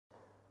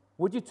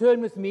Would you turn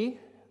with me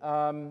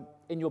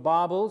in your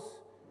Bibles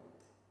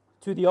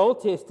to the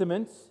Old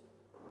Testament,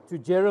 to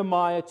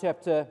Jeremiah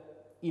chapter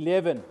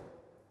 11.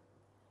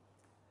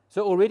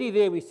 So already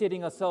there we're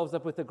setting ourselves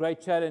up with a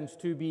great challenge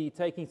to be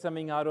taking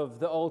something out of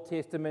the Old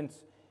Testament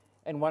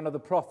and one of the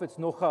prophets,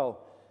 Nochal.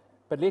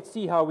 But let's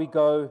see how we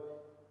go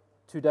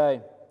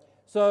today.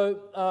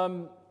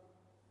 So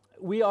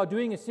we are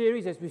doing a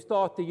series as we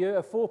start the year,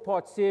 a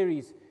 4-part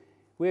series,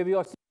 where we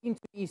are seeking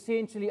to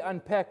essentially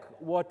unpack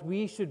what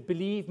we should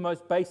believe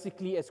most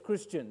basically as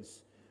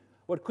Christians,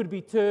 what could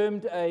be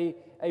termed a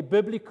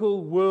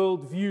biblical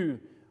worldview,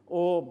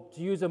 or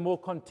to use a more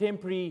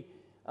contemporary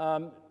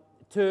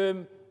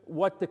term,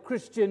 what the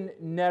Christian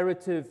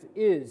narrative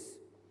is.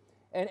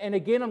 And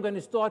again, I'm going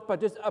to start by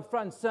just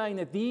upfront saying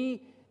that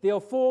there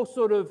are 4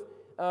 sort of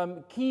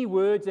key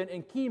words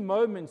and key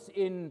moments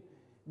in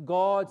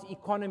God's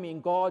economy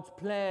and God's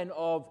plan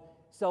of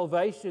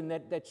salvation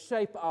that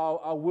shape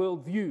our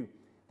worldview,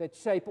 that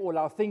shape all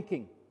our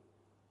thinking.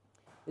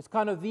 It's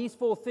kind of these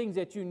 4 things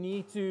that you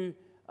need to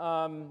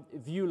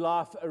view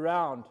life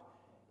around.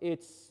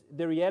 It's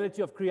the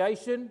reality of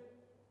creation,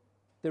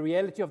 the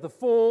reality of the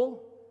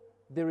fall,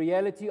 the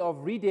reality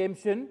of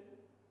redemption,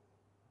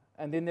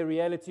 and then the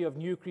reality of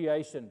new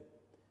creation.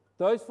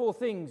 Those 4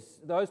 things,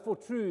 those 4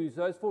 truths,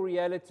 those 4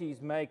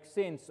 realities make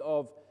sense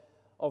of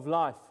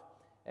life.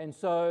 And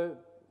so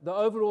the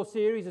overall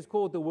series is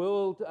called The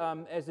World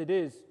as It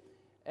Is.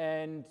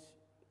 And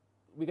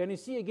we're going to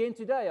see again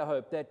today, I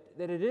hope, that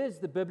it is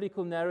the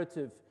biblical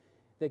narrative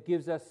that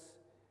gives us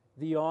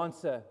the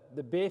answer,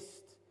 the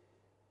best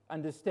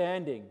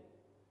understanding,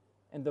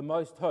 and the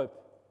most hope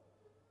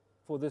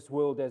for this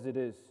world as it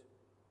is.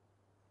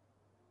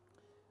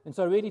 And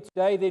so really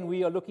today then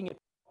we are looking at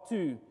part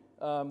 2,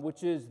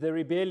 which is the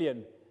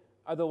rebellion,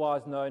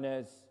 otherwise known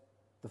as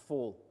the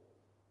fall.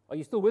 Are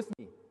you still with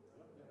me?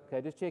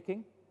 Okay, just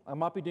checking. I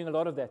might be doing a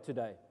lot of that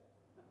today.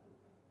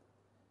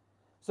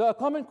 So a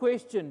common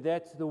question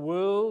that the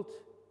world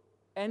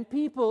and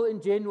people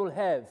in general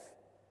have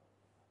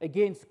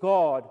against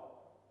God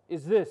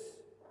is this: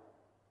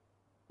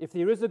 if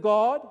there is a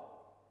God,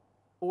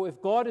 or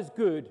if God is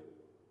good,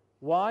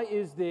 why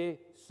is there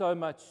so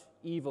much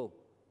evil?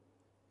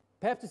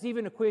 Perhaps it's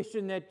even a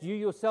question that you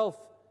yourself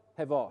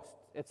have asked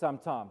at some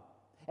time.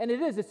 And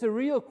it's a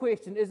real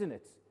question, isn't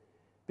it?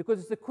 Because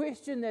it's a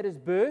question that is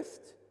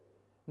birthed,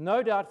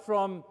 no doubt,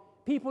 from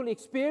people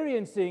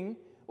experiencing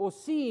or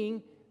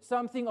seeing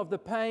something of the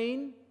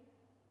pain,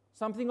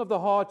 something of the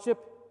hardship,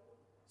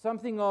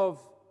 something of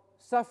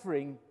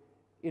suffering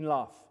in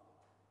life.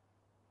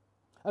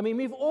 I mean,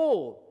 we've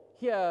all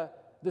here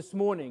this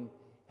morning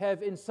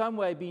have in some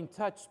way been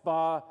touched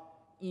by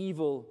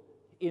evil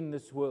in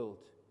this world.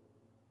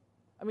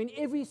 I mean,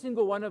 every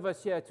single one of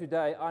us here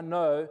today, I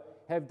know,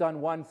 have done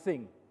one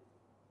thing.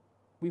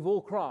 We've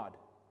all cried,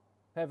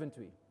 haven't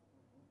we?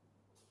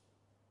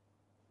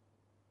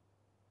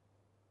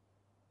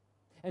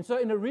 And so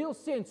in a real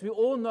sense, we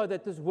all know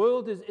that this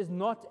world is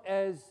not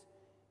as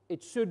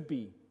it should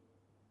be.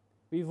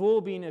 We've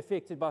all been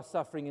affected by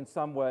suffering in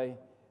some way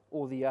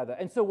or the other.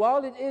 And so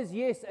while it is,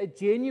 yes, a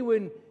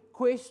genuine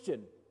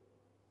question,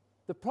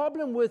 the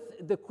problem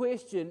with the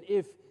question,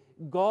 if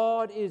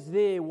God is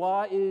there,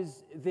 why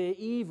is there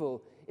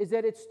evil, is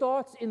that it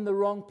starts in the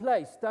wrong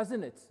place,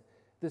 doesn't it,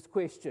 this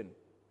question?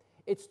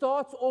 It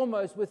starts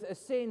almost with a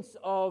sense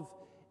of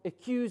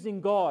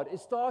accusing God. It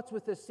starts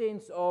with a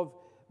sense of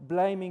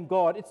blaming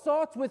God. It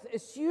starts with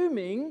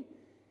assuming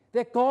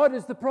that God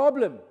is the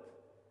problem.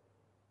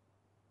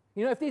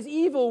 You know, if there's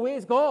evil,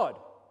 where's God?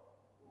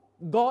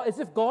 God, as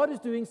if God is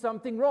doing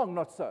something wrong.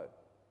 Not so.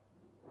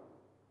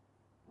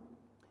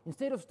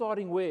 Instead of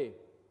starting where?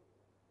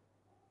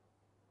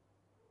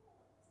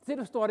 Instead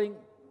of starting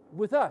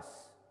with us.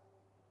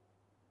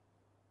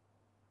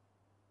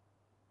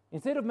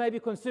 Instead of maybe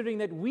considering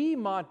that we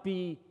might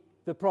be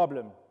the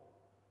problem.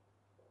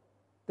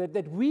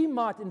 That we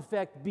might in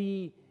fact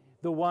be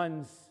the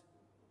ones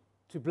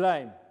to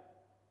blame.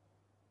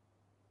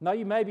 Now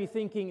you may be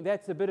thinking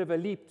that's a bit of a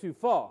leap too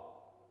far,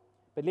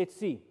 but let's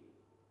see.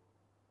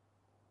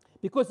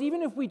 Because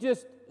even if we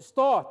just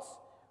start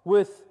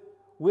with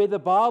where the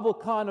Bible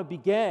kind of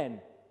began,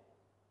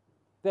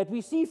 that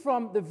we see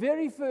from the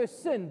very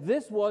first sin,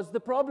 this was the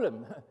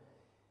problem.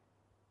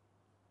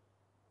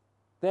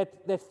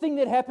 That thing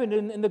that happened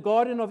in the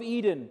Garden of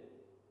Eden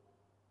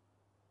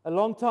a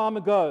long time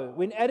ago,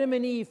 when Adam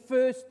and Eve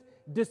first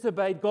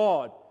disobeyed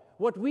God,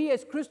 what we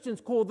as Christians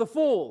call the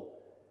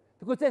fall,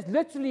 because that's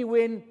literally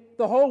when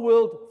the whole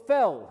world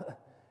fell,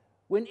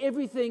 when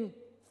everything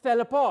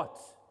fell apart,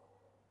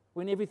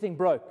 when everything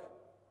broke.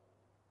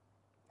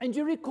 And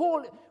you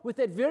recall with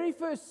that very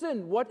first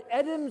sin what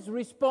Adam's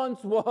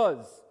response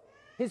was,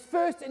 his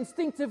first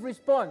instinctive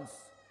response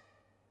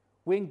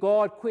when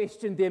God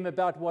questioned them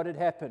about what had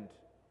happened.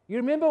 You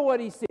remember what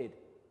he said?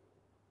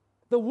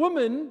 The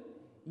woman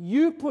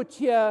you put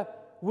here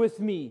with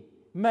me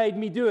made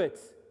me do it.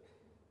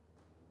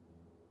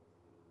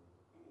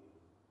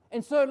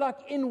 And so, like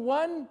in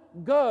one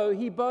go,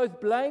 he both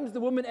blames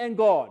the woman and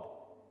God.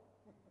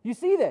 You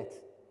see that?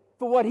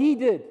 For what he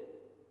did.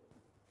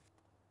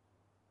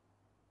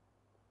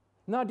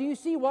 Now, do you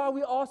see why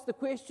we ask the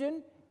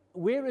question,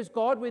 where is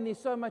God when there's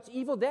so much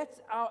evil?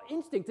 That's our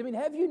instinct. I mean,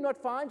 have you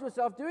not found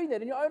yourself doing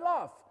that in your own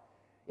life?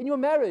 In your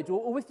marriage,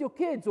 or with your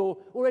kids, or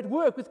at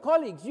work with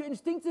colleagues? You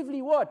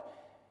instinctively what?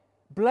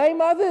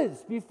 Blame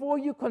others before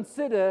you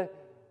consider,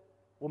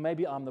 well,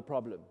 maybe I'm the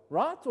problem.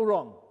 Right or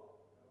wrong?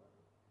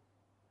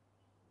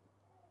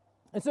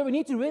 And so we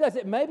need to realize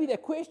that maybe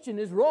that question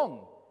is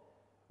wrong.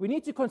 We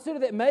need to consider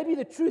that maybe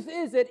the truth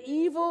is that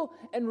evil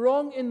and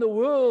wrong in the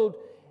world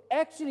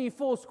actually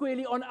falls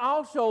squarely on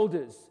our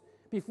shoulders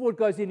before it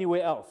goes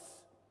anywhere else.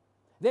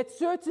 That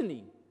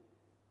certainly,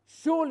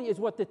 surely is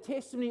what the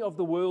testimony of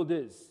the world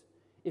is,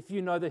 if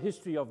you know the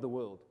history of the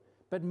world.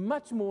 But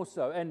much more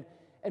so, and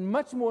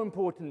much more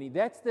importantly,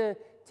 that's the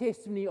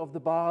testimony of the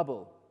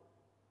Bible.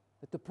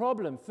 That the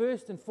problem,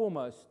 first and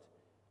foremost,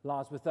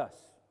 lies with us.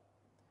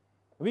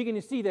 We're going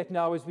to see that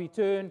now as we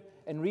turn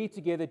and read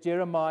together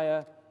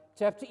Jeremiah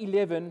chapter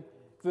 11,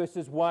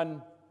 verses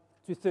 1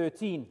 to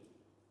 13.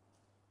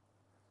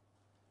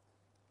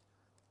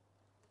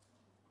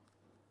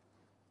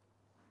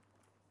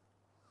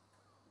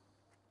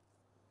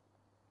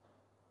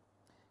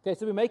 Okay,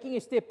 so we're making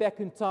a step back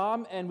in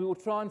time, and we will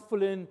try and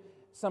fill in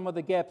some of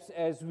the gaps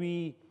as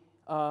we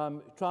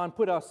try and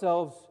put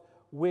ourselves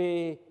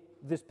where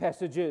this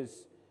passage is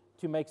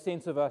to make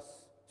sense of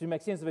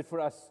it for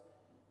us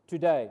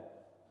today.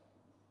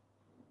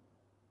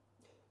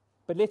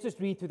 But let's just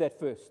read through that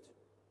first.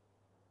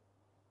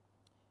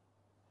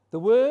 The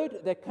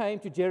word that came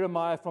to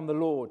Jeremiah from the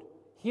Lord.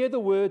 Hear the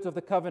words of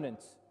the covenant,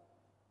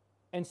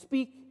 and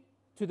speak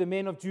to the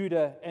men of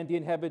Judah and the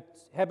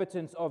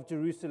inhabitants of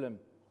Jerusalem.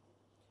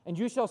 And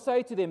you shall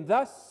say to them,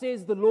 Thus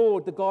says the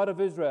Lord, the God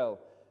of Israel,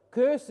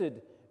 Cursed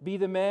be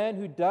the man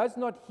who does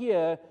not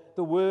hear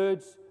the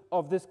words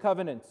of this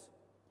covenant,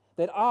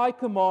 that I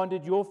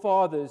commanded your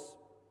fathers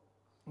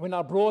when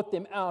I brought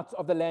them out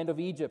of the land of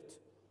Egypt,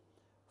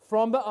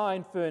 from the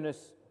iron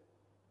furnace,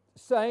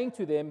 saying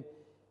to them,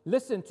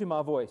 Listen to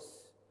my voice,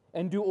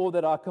 and do all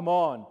that I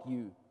command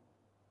you.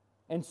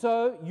 And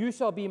so you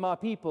shall be my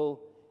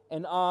people,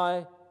 and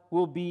I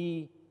will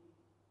be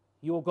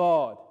your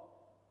God.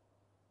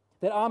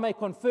 That I may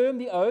confirm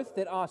the oath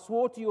that I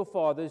swore to your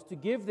fathers to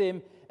give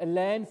them a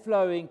land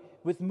flowing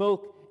with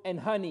milk and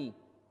honey,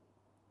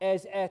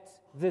 as at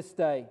this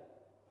day.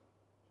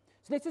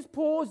 So let's just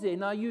pause there.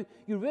 Now you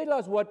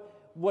realize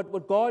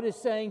what God is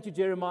saying to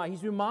Jeremiah.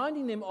 He's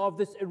reminding them of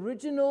this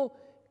original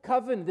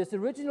covenant, this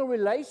original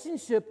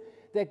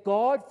relationship that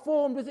God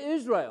formed with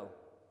Israel.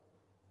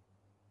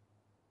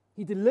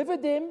 He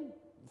delivered them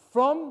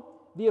from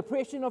the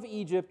oppression of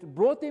Egypt,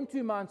 brought them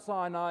to Mount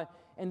Sinai,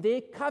 and there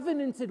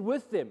covenanted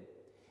with them,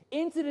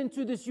 entered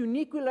into this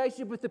unique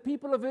relationship with the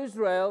people of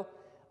Israel,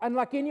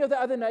 unlike any of the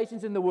other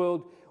nations in the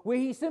world, where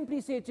he simply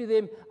said to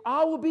them,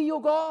 I will be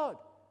your God.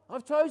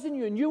 I've chosen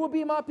you, and you will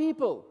be my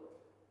people.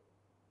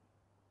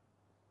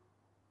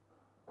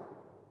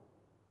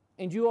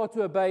 And you are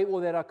to obey all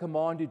that I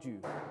commanded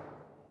you.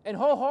 And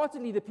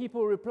wholeheartedly the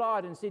people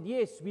replied and said,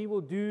 Yes, we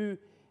will do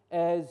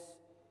as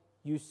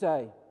you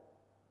say.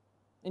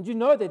 And you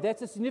know that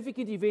that's a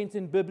significant event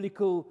in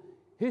biblical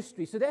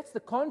history. So that's the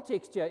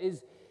context here,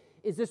 is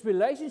this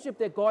relationship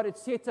that God had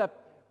set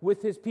up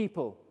with his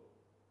people,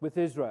 with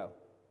Israel.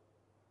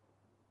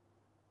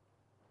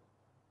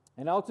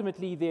 And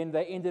ultimately then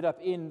they ended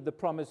up in the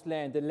promised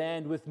land, the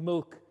land with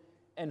milk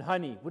and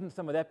honey. Wouldn't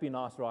some of that be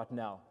nice right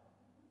now?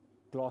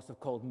 Glass of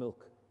cold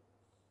milk.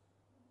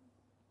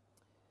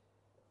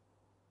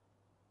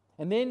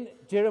 And then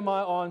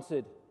Jeremiah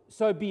answered,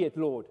 So be it,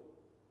 Lord.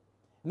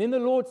 And then the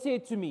Lord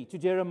said to me, to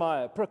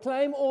Jeremiah,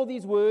 Proclaim all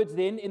these words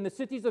then in the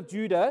cities of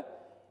Judah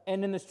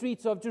and in the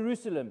streets of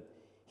Jerusalem.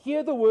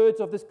 Hear the words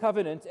of this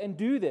covenant and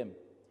do them.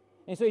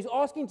 And so he's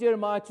asking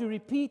Jeremiah to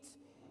repeat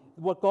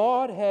what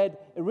God had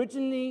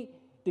originally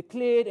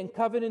declared and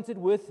covenanted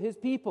with his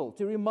people,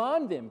 to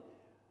remind them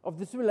of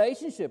this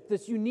relationship,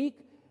 this unique,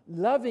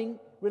 loving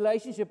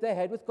relationship they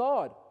had with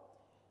God.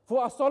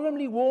 For I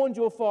solemnly warned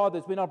your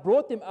fathers when I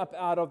brought them up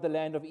out of the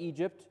land of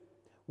Egypt,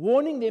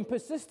 warning them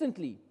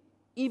persistently,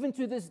 even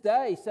to this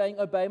day, saying,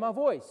 Obey my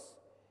voice.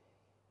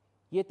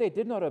 Yet they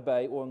did not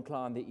obey or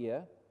incline their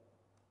ear,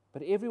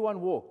 but everyone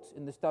walked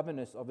in the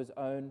stubbornness of his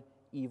own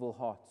evil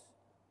heart.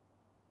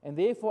 And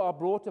therefore I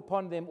brought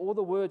upon them all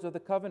the words of the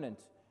covenant,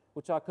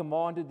 which I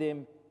commanded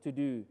them to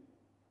do,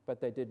 but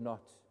they did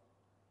not.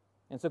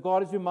 And so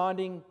God is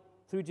reminding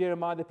through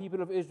Jeremiah the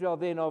people of Israel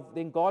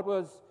then God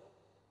was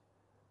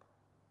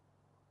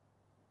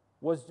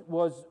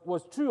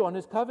true on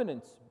his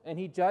covenant, and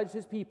he judged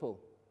his people.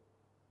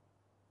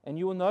 And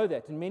you will know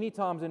that, and many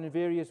times and in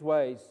various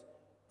ways,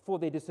 for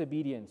their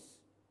disobedience,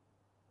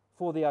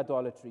 for their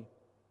idolatry.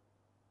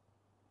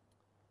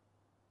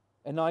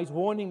 And now he's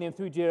warning them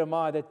through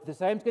Jeremiah that the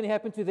same is going to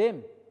happen to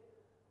them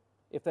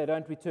if they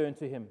don't return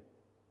to him.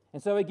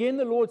 And so again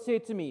the Lord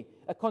said to me,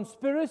 a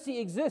conspiracy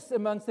exists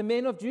amongst the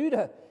men of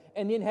Judah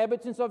and the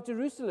inhabitants of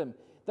Jerusalem.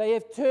 They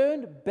have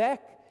turned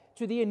back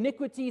to the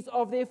iniquities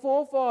of their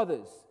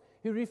forefathers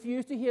who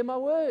refused to hear my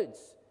words.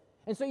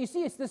 And so you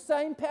see, it's the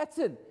same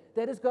pattern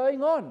that is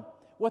going on,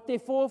 what their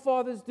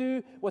forefathers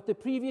do, what the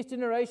previous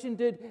generation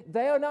did,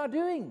 they are now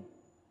doing.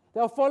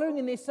 They are following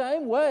in their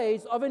same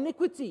ways of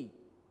iniquity.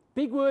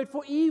 Big word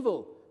for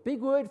evil, big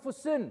word for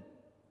sin.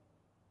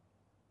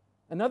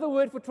 Another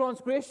word for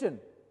transgression.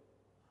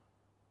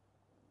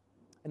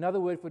 Another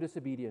word for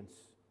disobedience.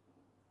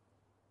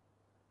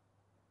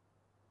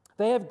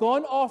 They have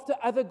gone after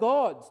other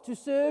gods to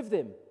serve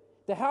them.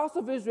 The house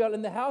of Israel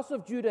and the house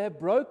of Judah have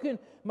broken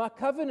my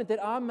covenant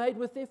that I made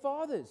with their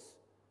fathers.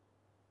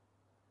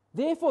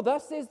 Therefore,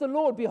 thus says the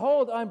Lord,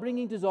 behold, I am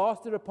bringing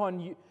disaster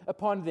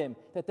upon them,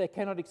 that they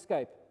cannot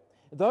escape.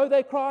 Though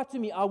they cry to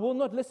me, I will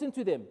not listen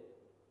to them.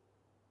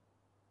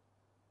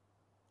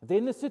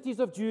 Then the cities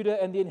of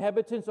Judah and the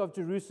inhabitants of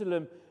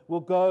Jerusalem will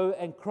go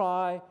and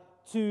cry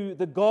to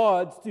the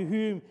gods to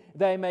whom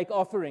they make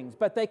offerings,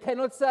 but they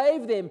cannot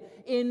save them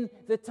in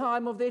the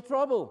time of their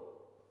trouble.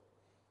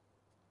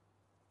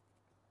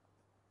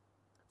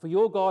 For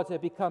your gods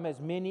have become as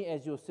many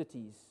as your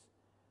cities,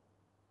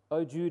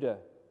 O Judah,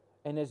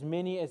 and as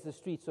many as the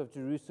streets of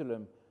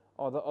Jerusalem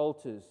are the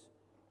altars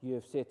you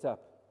have set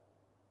up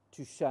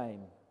to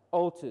shame,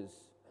 altars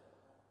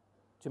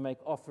to make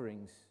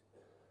offerings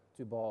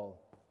to Baal.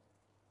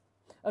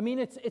 I mean,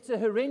 it's a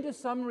horrendous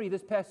summary,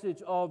 this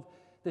passage, of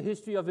the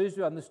history of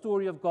Israel and the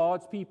story of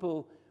God's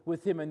people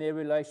with Him and their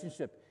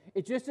relationship.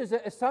 It just is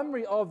a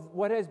summary of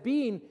what has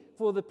been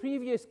for the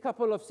previous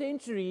couple of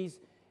centuries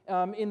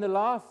in the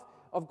life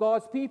of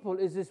God's people,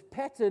 is this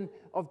pattern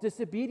of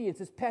disobedience,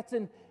 this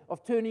pattern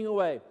of turning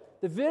away.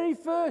 The very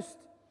first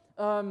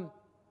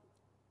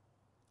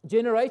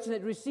generation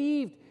that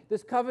received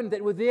this covenant,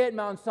 that were there at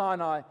Mount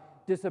Sinai,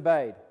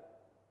 disobeyed.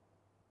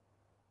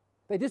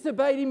 They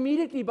disobeyed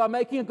immediately by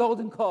making a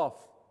golden calf.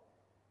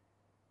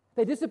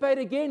 They disobeyed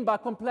again by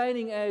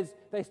complaining as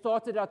they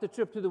started out the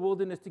trip to the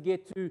wilderness to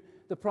get to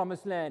the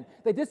promised land.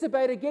 They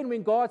disobeyed again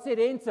when God said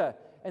enter,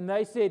 and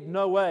they said,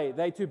 no way,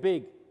 they're too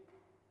big.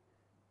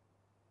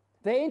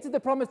 They entered the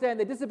promised land.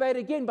 They disobeyed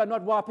again by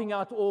not wiping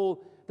out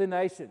all the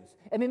nations.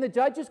 And then the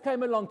judges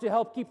came along to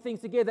help keep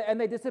things together, and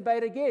they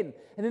disobeyed again.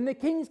 And then the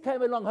kings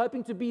came along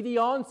hoping to be the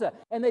answer,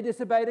 and they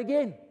disobeyed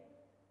again.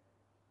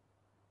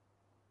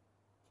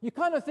 You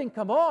kind of think,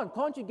 come on,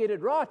 can't you get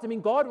it right? I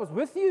mean, God was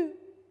with you.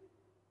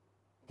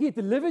 He had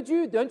delivered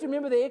you. Don't you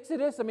remember the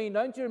Exodus? I mean,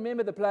 don't you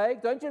remember the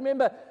plague? Don't you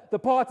remember the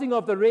parting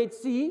of the Red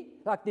Sea?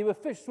 Like there were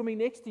fish swimming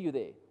next to you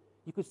there.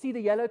 You could see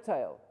the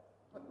yellowtail.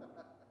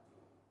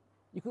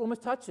 You could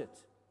almost touch it.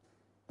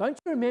 Don't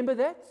you remember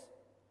that?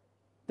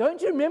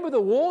 Don't you remember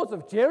the walls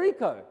of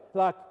Jericho,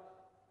 like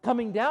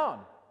coming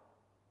down?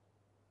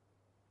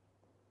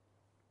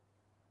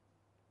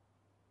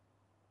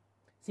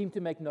 Seemed to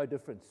make no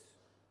difference.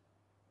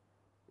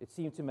 It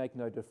seemed to make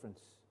no difference.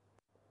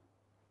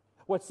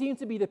 What seemed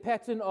to be the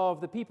pattern of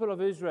the people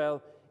of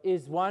Israel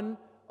is one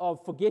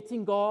of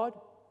forgetting God,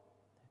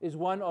 is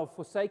one of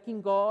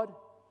forsaking God,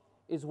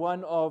 is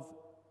one of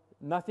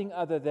nothing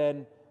other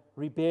than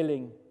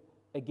rebelling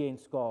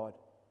against God.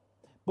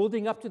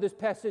 Building up to this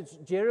passage,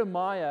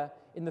 Jeremiah,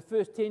 in the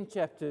first 10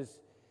 chapters,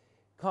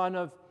 kind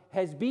of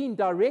has been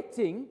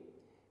directing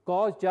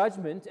God's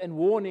judgment and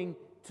warning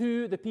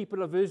to the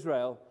people of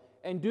Israel,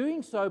 and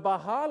doing so by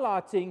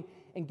highlighting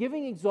and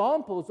giving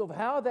examples of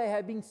how they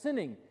have been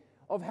sinning,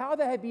 of how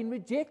they have been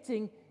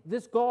rejecting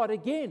this God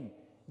again,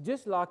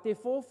 just like their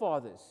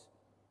forefathers.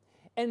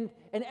 And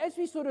as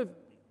we sort of,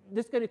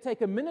 this is going to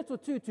take a minute or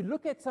two to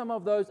look at some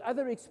of those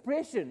other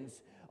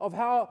expressions of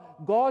how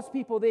God's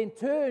people then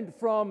turned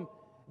from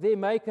their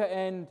Maker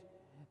and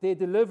their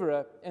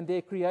Deliverer and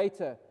their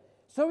Creator.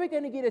 So we're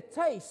going to get a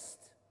taste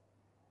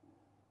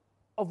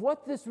of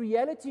what this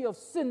reality of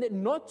sin that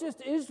not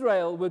just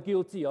Israel were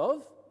guilty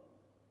of,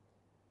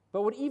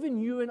 but what even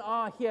you and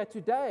I here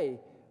today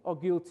are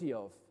guilty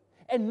of.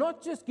 And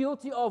not just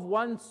guilty of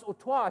once or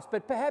twice,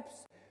 but perhaps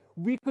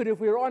we could, if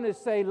we're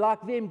honest, say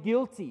like them,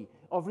 guilty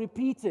of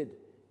repeated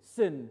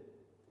sin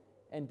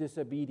and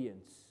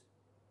disobedience.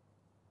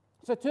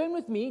 So turn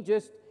with me,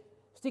 just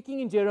sticking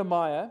in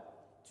Jeremiah,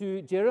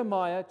 to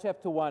Jeremiah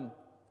chapter 1.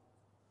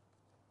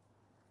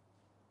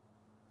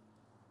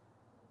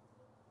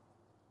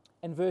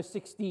 And verse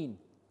 16.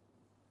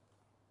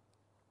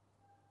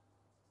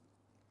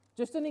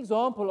 Just an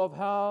example of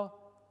how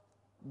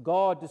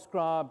God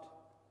described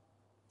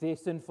their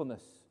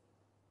sinfulness.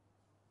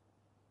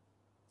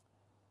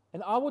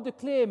 And I will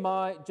declare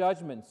my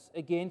judgments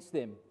against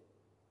them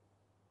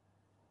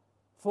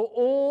for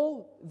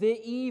all their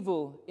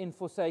evil in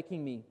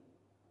forsaking me.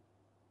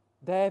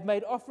 They have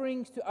made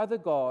offerings to other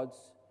gods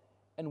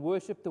and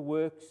worshipped the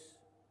works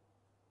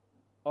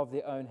of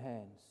their own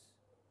hands.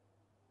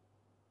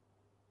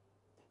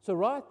 So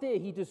right there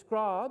he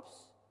describes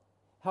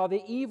how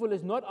their evil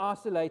is not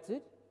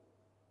isolated,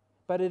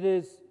 but it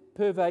is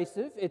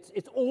pervasive.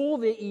 It's all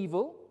their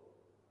evil.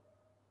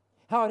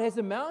 How it has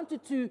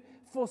amounted to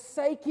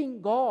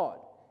forsaking God.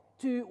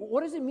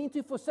 What does it mean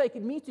to forsake?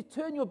 It means to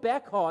turn your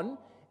back on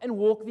and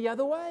walk the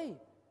other way.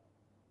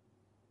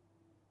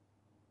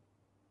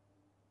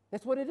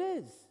 That's what it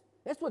is.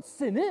 That's what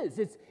sin is.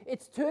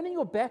 It's turning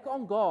your back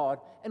on God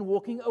and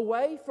walking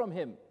away from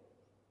Him.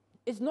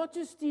 It's not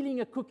just stealing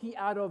a cookie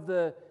out of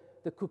the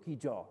cookie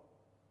jar.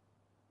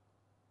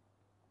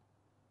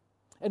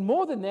 And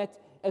more than that,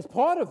 as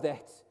part of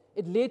that,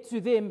 it led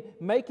to them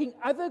making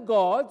other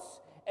gods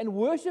and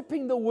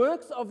worshipping the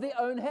works of their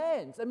own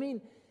hands. I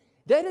mean,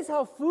 that is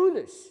how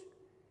foolish,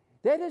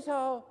 that is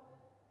how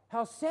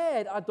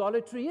sad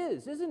idolatry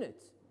is, isn't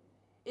it?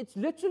 It's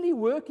literally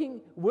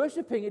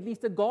worshipping at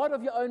least a god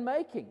of your own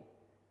making.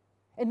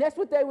 And that's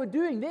what they were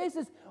doing. There's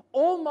this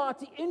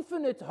almighty,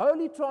 infinite,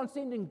 holy,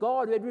 transcendent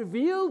God who had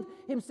revealed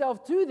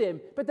himself to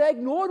them, but they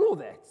ignored all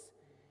that.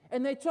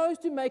 And they chose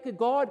to make a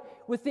god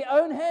with their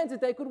own hands that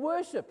they could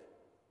worship.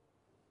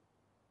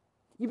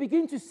 You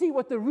begin to see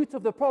what the root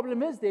of the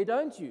problem is there,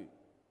 don't you?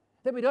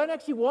 That we don't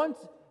actually want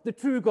the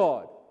true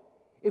God.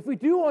 If we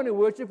do want to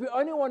worship, we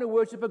only want to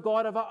worship a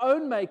God of our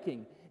own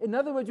making. In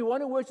other words, we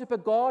want to worship a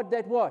God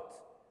that what?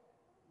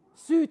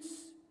 Suits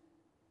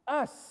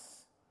us.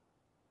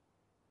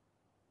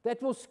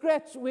 That will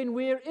scratch when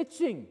we're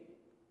itching.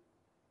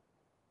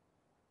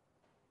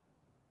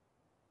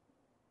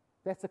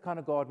 That's the kind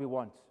of God we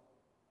want.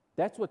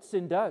 That's what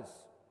sin does.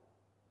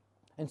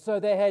 And so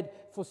they had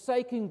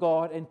forsaken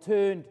God and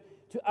turned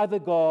to other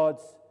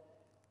gods,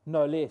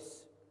 no less.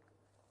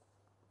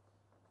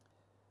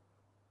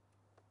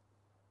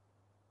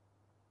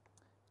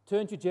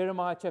 Turn to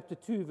Jeremiah chapter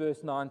 2,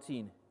 verse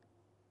 19.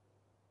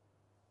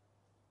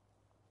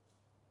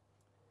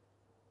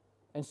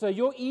 And so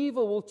your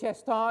evil will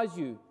chastise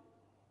you,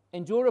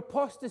 and your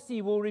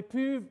apostasy will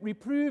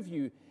reprove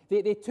you.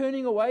 They're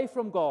turning away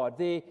from God,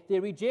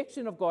 their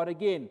rejection of God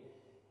again.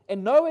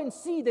 And know and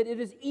see that it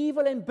is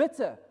evil and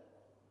bitter.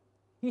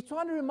 He's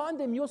trying to remind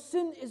them, your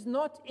sin is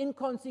not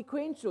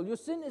inconsequential. Your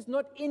sin is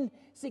not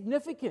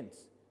insignificant.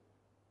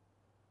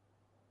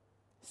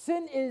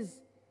 Sin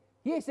is,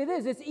 yes, it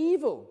is. It's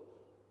evil.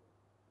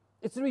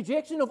 It's the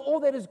rejection of all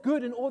that is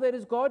good and all that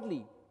is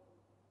godly.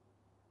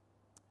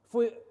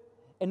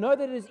 And know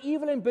that it is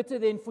evil and bitter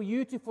then for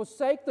you to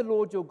forsake the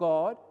Lord your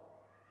God.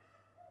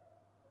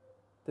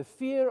 The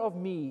fear of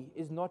me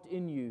is not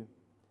in you,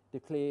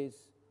 declares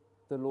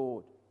the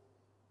Lord.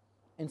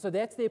 And so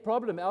that's their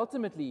problem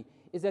ultimately,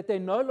 is that they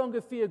no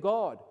longer fear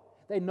God.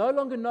 They no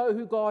longer know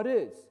who God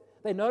is.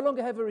 They no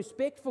longer have a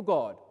respect for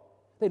God.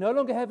 They no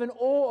longer have an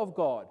awe of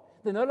God.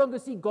 They no longer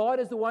see God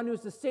as the one who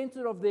is the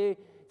center of their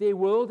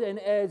world and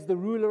as the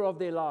ruler of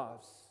their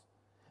lives.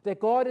 That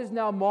God is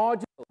now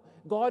marginal.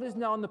 God is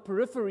now on the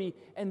periphery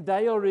and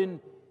they are in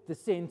the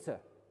center.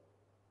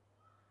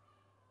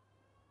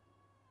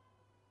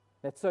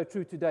 That's so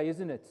true today,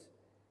 isn't it?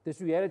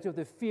 This reality of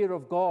the fear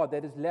of God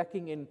that is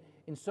lacking in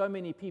so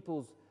many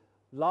people's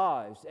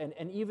lives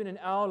and even in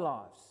our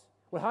lives.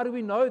 Well, how do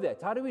we know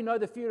that? How do we know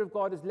the fear of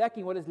God is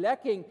lacking? Well, it's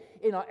lacking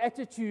in our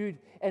attitude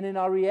and in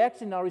our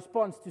reaction, our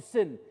response to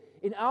sin,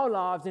 in our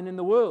lives and in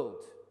the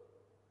world.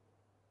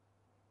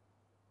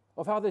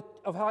 Of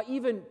how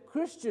even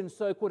Christians,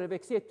 so-called, have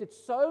accepted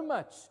so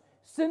much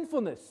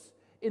sinfulness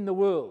in the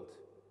world.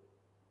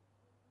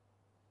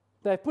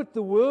 They've put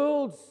the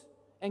world's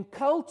and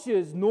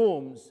culture's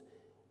norms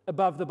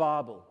above the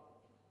Bible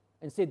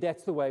and said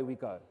that's the way we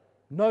go.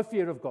 No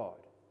fear of God.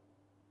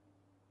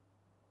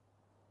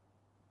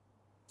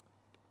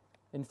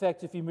 In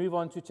fact, if you move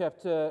on to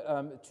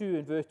chapter 2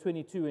 and verse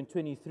 22 and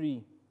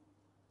 23,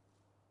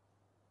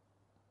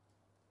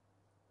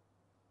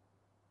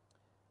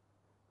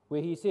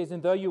 where he says,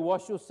 and though you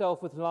wash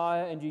yourself with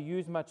lyre and you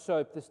use much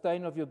soap, the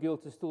stain of your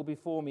guilt is still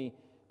before me,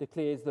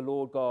 declares the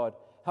Lord God.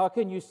 How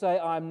can you say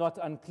I am not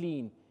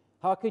unclean?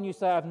 How can you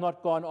say I have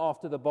not gone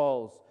after the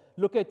bowls?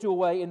 Look at your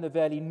way in the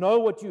valley. Know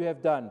what you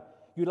have done.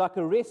 You're like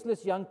a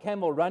restless young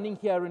camel running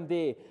here and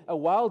there, a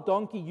wild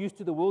donkey used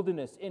to the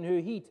wilderness, in her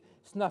heat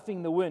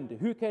snuffing the wind.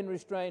 Who can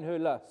restrain her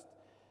lust?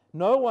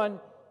 None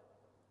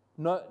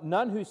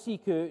who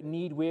seek her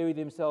need weary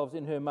themselves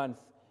in her month.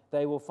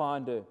 They will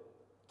find her.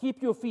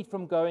 Keep your feet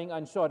from going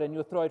unshod and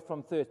your throat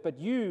from thirst. But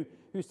you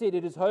who said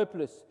it is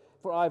hopeless,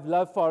 for I have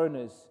loved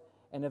foreigners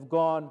and have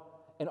gone,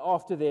 and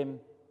after them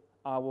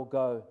I will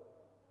go.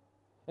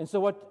 And so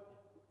what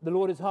the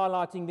Lord is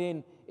highlighting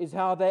then is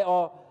how they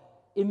are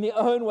in their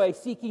own way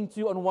seeking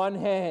to, on one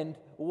hand,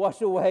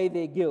 wash away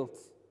their guilt.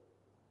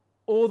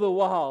 All the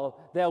while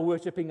they are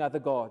worshipping other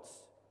gods.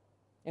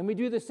 And we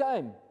do the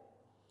same.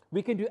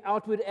 We can do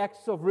outward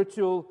acts of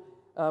ritual.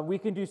 We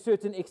can do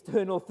certain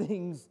external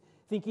things,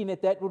 thinking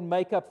that would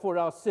make up for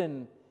our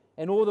sin.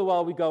 And all the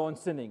while we go on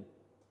sinning.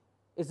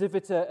 As if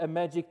it's a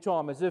magic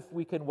charm, as if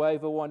we can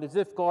wave a wand, as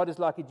if God is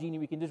like a genie,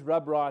 we can just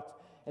rub right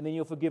and then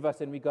He'll forgive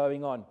us and we're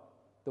going on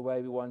the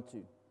way we want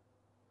to.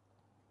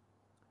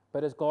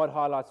 But as God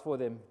highlights for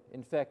them,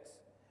 in fact,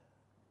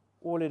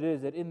 all it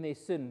is that in their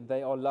sin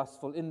they are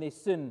lustful. In their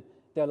sin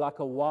they're like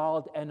a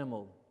wild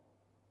animal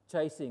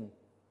chasing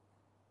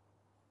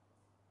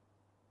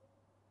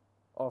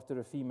after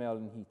a female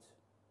in heat.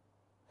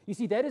 You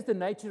see, that is the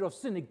nature of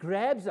sin. It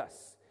grabs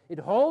us, it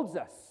holds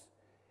us,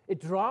 it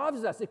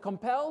drives us, it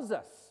compels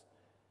us.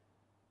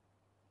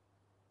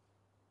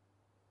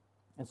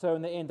 And so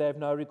in the end they have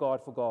no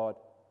regard for God.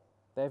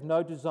 They have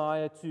no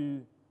desire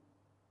to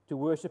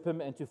worship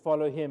Him and to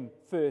follow Him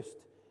first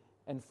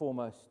and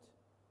foremost.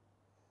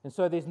 And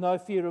so there's no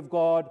fear of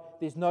God,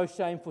 there's no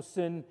shame for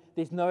sin,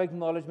 there's no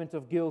acknowledgement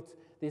of guilt,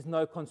 there's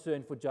no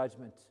concern for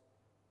judgment.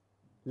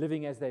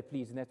 Living as they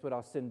please, and that's what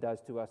our sin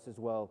does to us as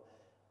well.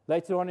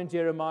 Later on in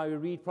Jeremiah, we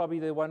read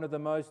probably one of the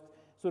most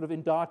sort of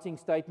indicting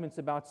statements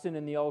about sin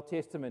in the Old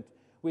Testament,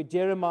 where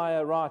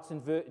Jeremiah writes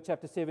in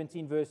chapter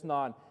 17, verse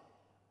 9,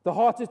 "The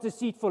heart is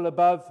deceitful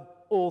above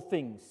all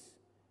things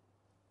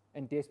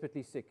and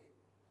desperately sick.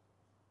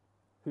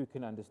 Who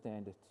can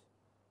understand it?"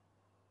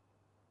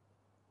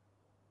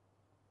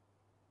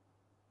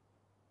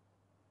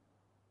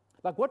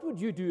 Like, what would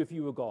you do if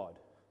you were God?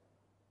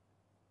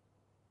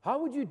 How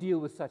would you deal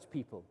with such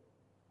people?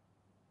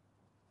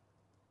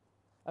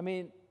 I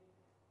mean,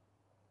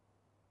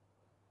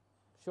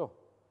 sure,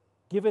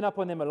 given up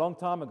on them a long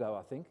time ago,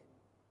 I think.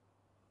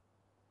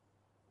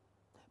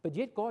 But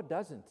yet God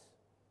doesn't.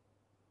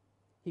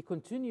 He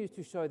continues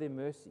to show them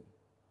mercy.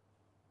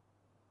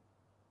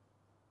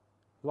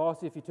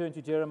 Lastly, if you turn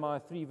to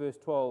Jeremiah 3, verse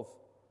 12,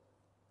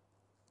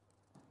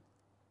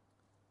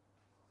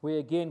 where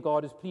again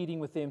God is pleading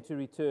with them to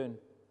return.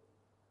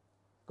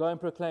 "Go and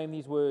proclaim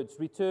these words.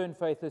 Return,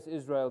 faithless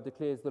Israel,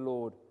 declares the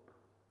Lord.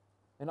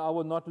 And I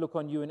will not look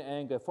on you in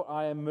anger, for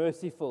I am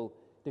merciful,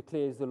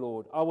 declares the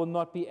Lord. I will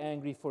not be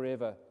angry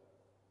forever.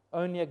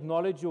 Only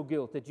acknowledge your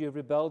guilt, that you have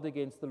rebelled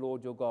against the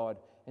Lord your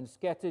God, and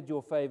scattered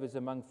your favors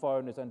among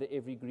foreigners under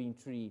every green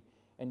tree,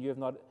 and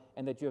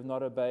that you have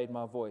not obeyed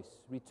my voice.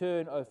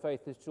 Return, O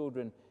faithless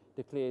children,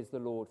 declares the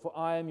Lord. For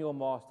I am your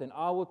master, and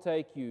I will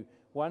take you,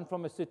 one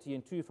from a city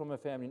and two from a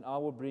family, and I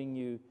will bring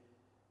you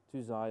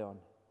to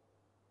Zion."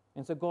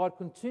 And so God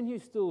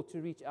continues still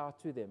to reach out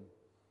to them.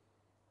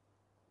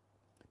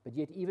 But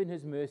yet even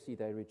His mercy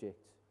they reject.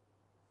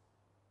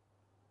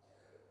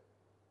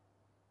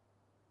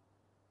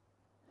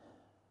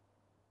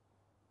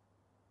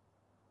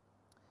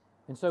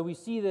 And so we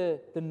see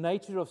the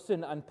nature of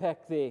sin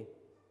unpacked there.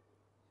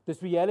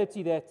 This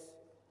reality that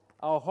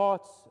our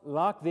hearts,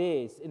 like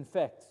theirs, in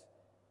fact,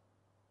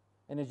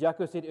 and as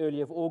Jaco said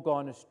earlier, have all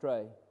gone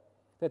astray.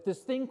 That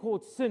this thing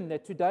called sin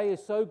that today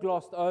is so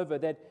glossed over,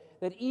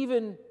 that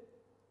even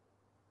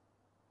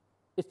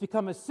it's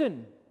become a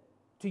sin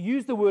to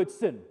use the word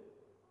sin,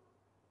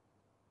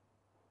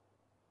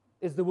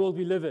 is the world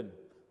we live in.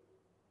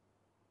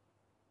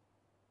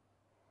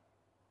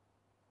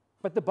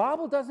 But the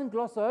Bible doesn't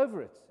gloss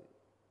over it.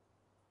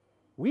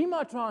 We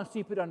might try and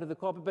sweep it under the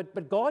carpet,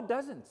 but God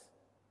doesn't.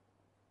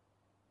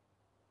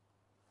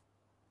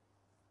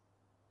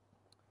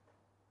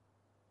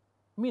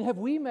 I mean, have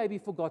we maybe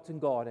forgotten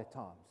God at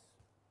times?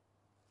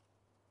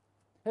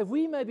 Have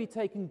we maybe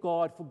taken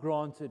God for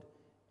granted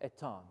at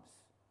times?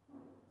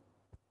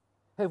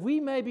 Have we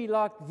maybe,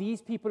 like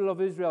these people of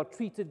Israel,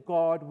 treated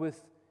God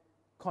with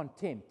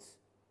contempt?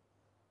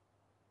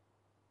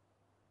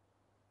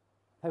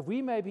 Have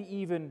we maybe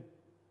even,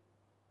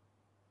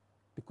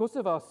 because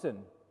of our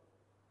sin,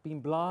 been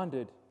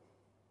blinded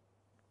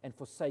and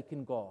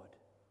forsaken God?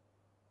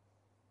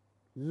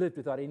 Lived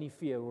without any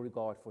fear or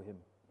regard for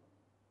Him?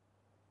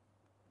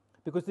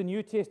 Because the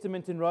New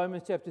Testament in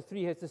Romans chapter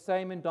 3 has the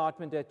same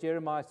indictment that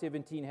Jeremiah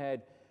 17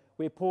 had,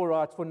 where Paul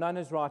writes, "For none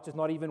is righteous,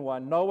 not even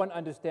one. No one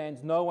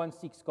understands, no one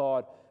seeks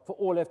God, for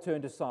all have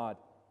turned aside.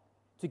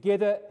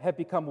 Together have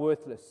become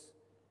worthless.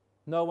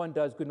 No one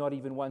does good, not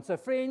even one." So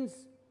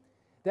friends,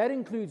 that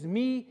includes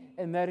me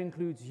and that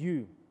includes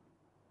you.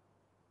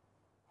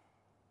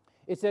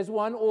 It's as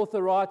one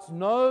author writes,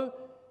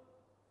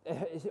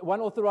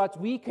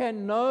 "We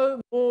can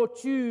no more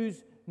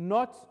choose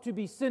not to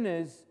be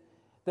sinners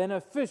than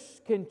a fish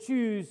can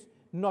choose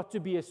not to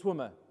be a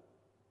swimmer."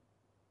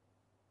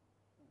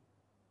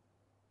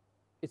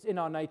 It's in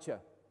our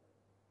nature.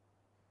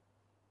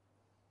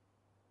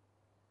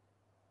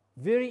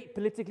 Very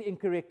politically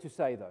incorrect to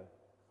say, though.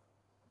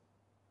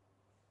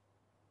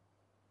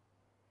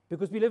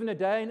 Because we live in a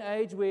day and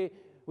age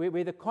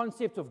where the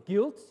concept of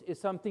guilt is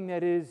something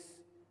that is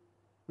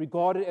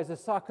regarded as a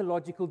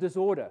psychological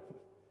disorder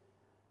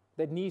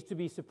that needs to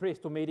be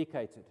suppressed or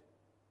medicated,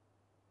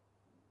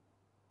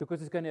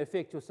 because it's going to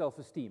affect your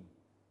self-esteem.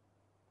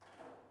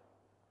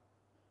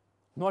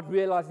 Not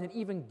realizing that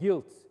even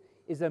guilt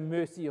is a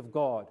mercy of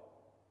God,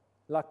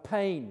 like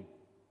pain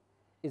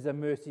is a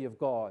mercy of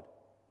God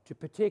to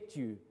protect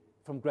you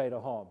from greater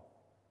harm.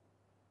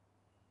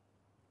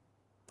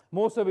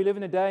 More so, we live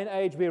in a day and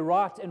age where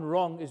right and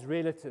wrong is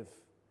relative.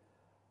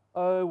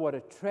 Oh, what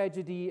a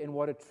tragedy and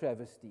what a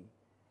travesty.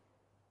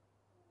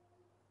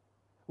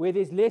 Where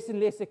there's less and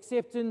less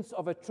acceptance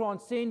of a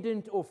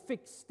transcendent or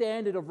fixed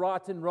standard of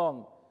right and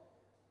wrong.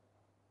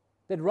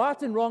 That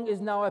right and wrong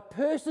is now a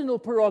personal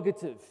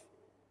prerogative.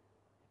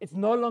 It's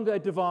no longer a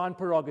divine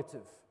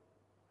prerogative.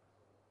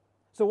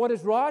 So what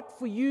is right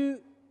for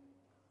you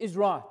is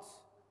right.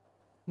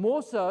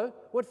 More so,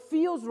 what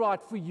feels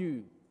right for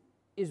you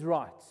is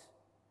right.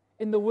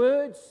 In the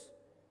words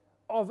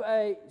of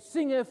a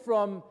singer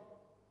from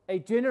a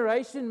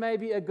generation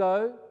maybe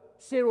ago,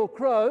 Sheryl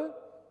Crow,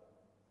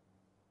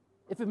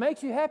 if it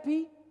makes you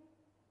happy,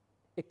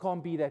 it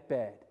can't be that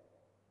bad.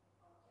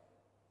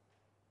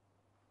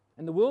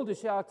 And the world is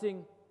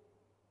shouting,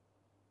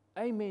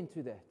 Amen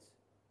to that.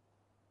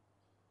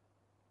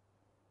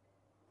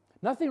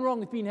 Nothing wrong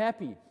with being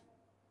happy,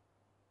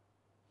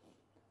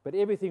 but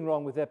everything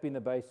wrong with that being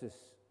the basis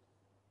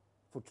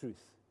for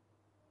truth.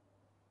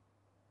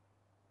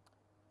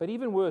 But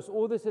even worse,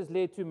 all this has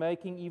led to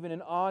making even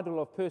an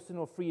idol of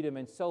personal freedom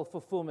and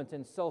self-fulfillment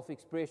and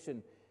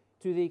self-expression,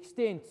 to the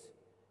extent,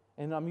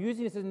 and I'm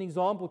using this as an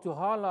example to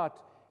highlight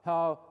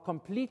how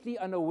completely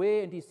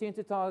unaware and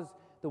desensitized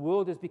the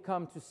world has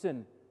become to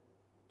sin,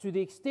 to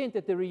the extent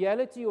that the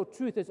reality or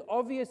truth, as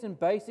obvious and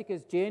basic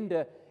as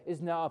gender,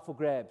 is now up for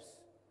grabs.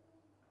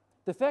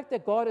 The fact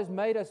that God has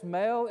made us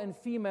male and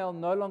female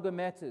no longer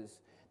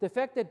matters. The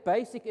fact that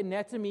basic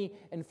anatomy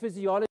and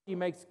physiology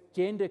makes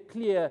gender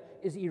clear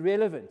is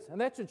irrelevant. And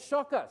that should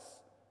shock us.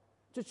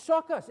 It should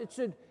shock us. It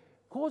should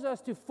cause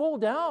us to fall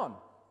down.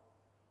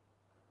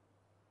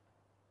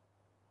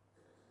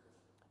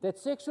 That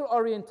sexual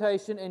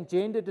orientation and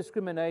gender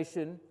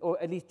discrimination,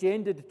 or at least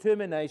gender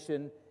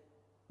determination,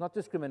 not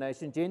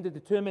discrimination, gender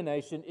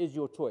determination is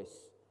your choice.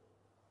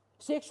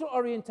 Sexual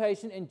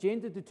orientation and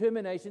gender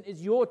determination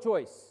is your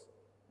choice.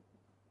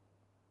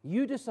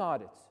 You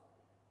decide it.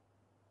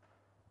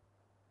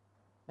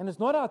 And it's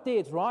not out there,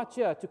 it's right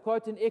here. To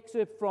quote an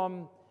excerpt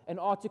from an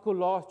article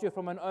last year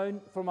from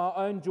our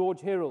own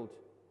George Herald,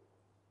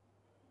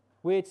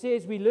 where it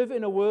says, we live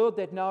in a world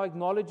that now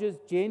acknowledges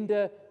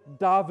gender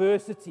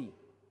diversity.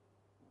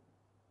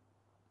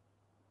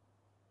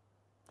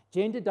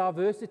 Gender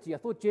diversity. I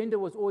thought gender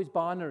was always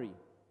binary,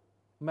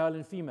 male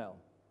and female.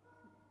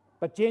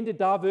 But gender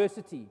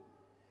diversity.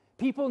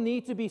 People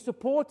need to be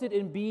supported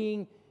in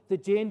being the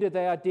gender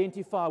they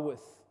identify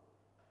with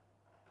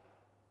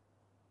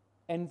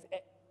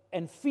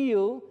and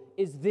feel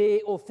is their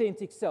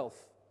authentic self.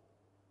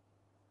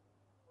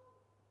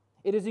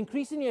 It is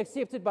increasingly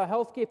accepted by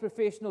healthcare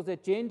professionals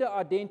that gender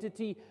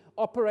identity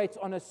operates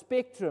on a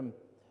spectrum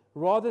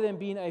rather than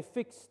being a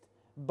fixed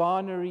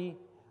binary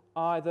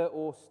either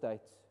or state.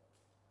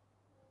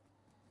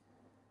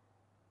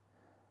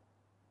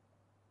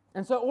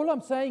 And so all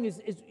I'm saying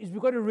is we've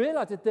got to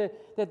realize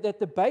that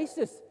the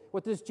basis,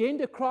 what this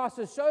gender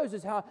crisis shows,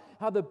 is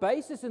how the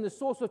basis and the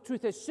source of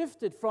truth has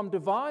shifted from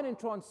divine and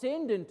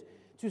transcendent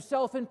to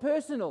self and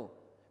personal,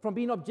 from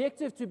being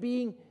objective to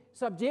being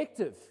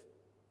subjective.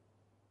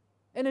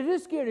 And it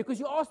is scary because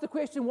you ask the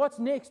question, what's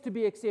next to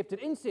be accepted?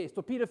 Incest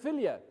or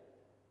pedophilia?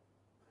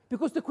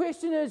 Because the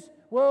question is,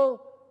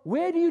 well,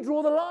 where do you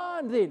draw the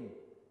line then?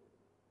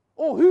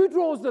 Or who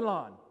draws the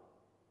line?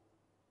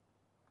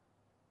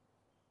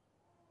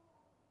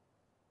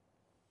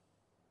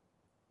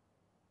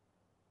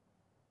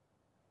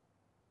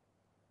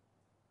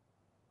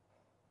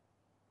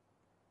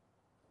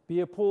 Be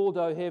appalled,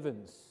 O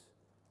heavens,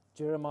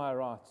 Jeremiah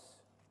writes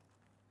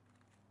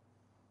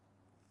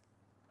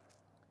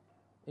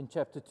in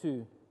chapter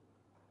 2,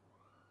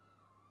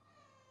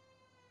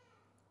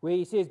 where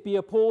he says, be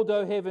appalled,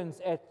 O heavens,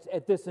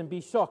 at this, and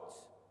be shocked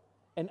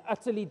and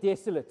utterly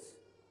desolate,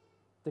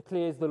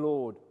 declares the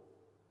Lord.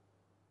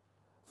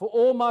 For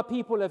all my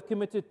people have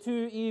committed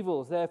two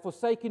evils. They have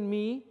forsaken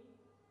me,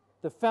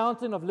 the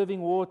fountain of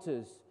living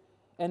waters,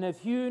 and have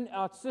hewn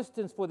out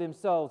cisterns for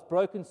themselves,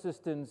 broken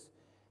cisterns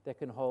that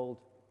can hold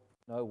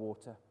no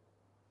water.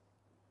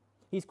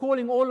 He's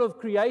calling all of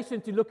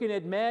creation to looking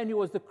at man, who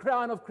was the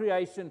crown of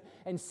creation,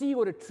 and see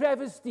what a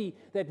travesty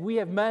that we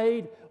have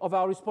made of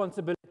our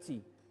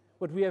responsibility,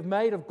 what we have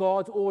made of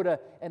God's order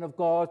and of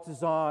God's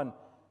design,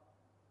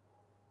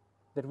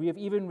 that we have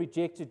even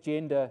rejected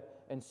gender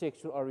and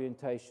sexual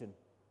orientation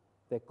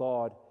that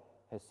God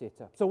has set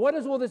up. So what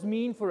does all this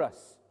mean for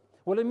us?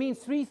 Well, it means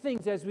three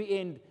things as we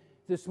end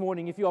this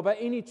morning, if you are by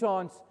any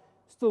chance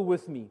still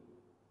with me.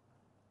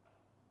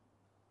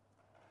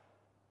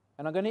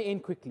 And I'm going to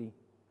end quickly.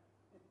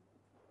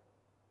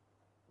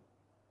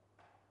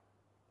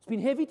 It's been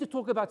heavy to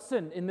talk about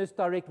sin in this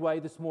direct way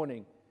this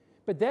morning.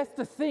 But that's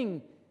the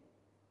thing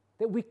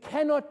that we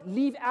cannot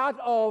leave out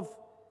of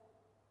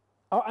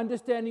our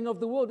understanding of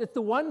the world. It's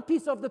the one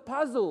piece of the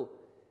puzzle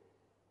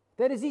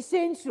that is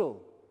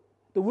essential.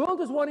 The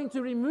world is wanting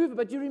to remove it,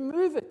 but you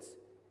remove it.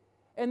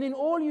 And then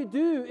all you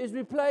do is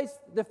replace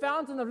the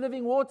fountain of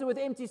living water with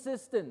empty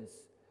cisterns.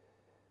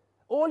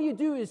 All you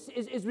do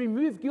is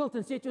remove guilt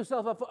and set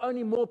yourself up for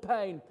only more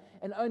pain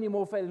and only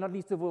more failure, not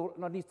least of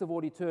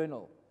all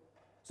eternal.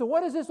 So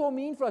what does this all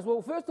mean for us?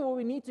 Well, first of all,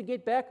 we need to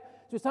get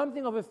back to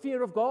something of a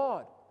fear of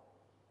God.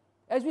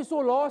 As we saw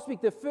last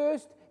week, the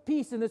first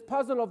piece in this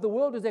puzzle of the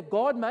world is that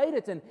God made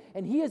it,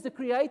 and He is the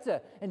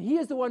creator, and He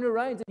is the one who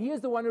reigns, and He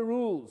is the one who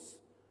rules.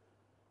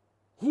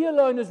 He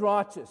alone is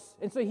righteous.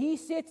 And so He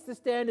sets the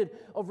standard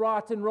of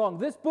right and wrong.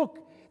 This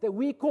book that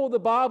we call the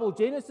Bible,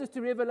 Genesis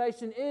to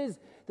Revelation, is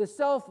the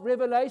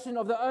self-revelation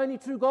of the only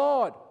true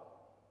God,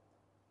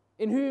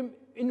 in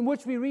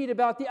which we read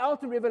about the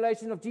ultimate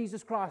revelation of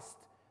Jesus Christ,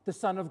 the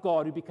Son of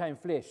God who became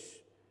flesh.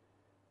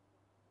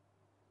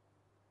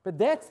 But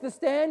that's the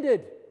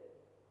standard.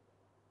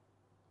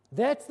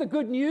 That's the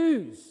good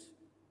news.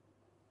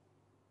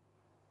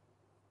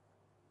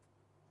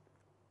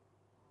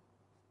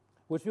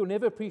 Which we'll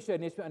never appreciate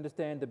unless we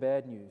understand the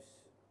bad news.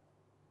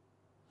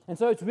 And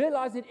so it's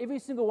realizing that every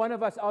single one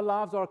of us, our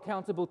lives are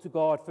accountable to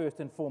God first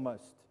and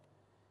foremost.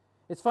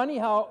 It's funny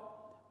how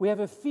we have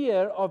a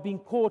fear of being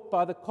caught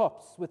by the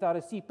cops without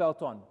a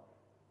seatbelt on.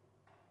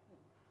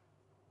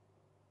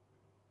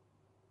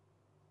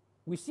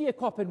 We see a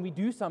cop and we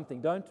do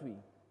something, don't we?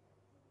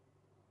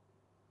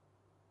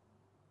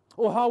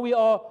 Or how we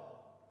are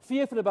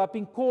fearful about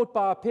being caught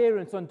by our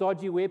parents on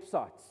dodgy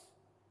websites.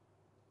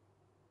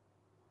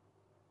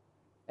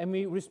 And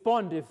we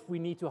respond if we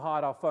need to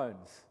hide our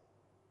phones.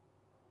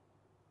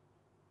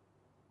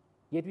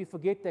 Yet we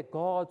forget that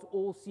God's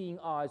all-seeing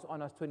eyes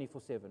on us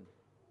 24/7,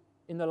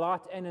 in the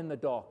light and in the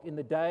dark, in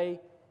the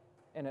day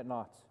and at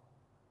night.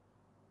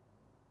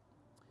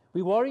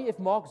 We worry if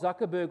Mark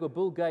Zuckerberg or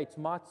Bill Gates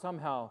might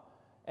somehow,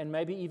 and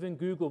maybe even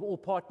Google, all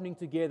partnering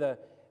together,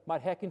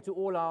 might hack into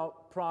all our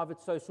private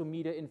social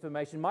media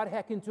information, might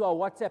hack into our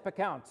WhatsApp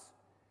accounts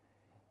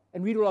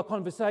and read all our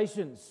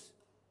conversations.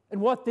 And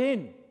what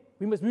then?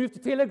 We must move to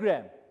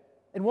Telegram.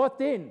 And what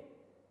then?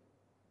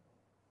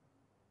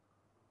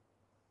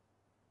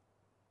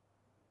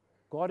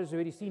 God has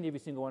already seen every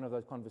single one of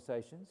those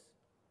conversations.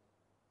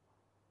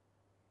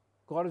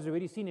 God has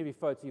already seen every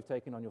photo you've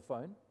taken on your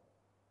phone.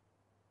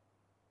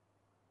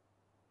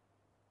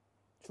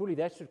 Surely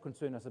that should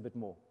concern us a bit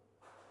more.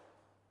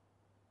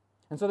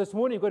 And so this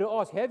morning, we've got to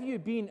ask, have you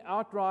been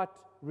outright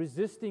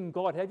resisting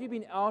God? Have you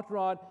been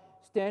outright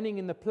standing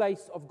in the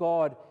place of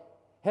God?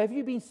 Have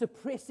you been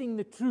suppressing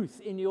the truth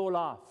in your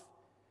life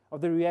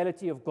of the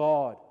reality of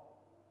God?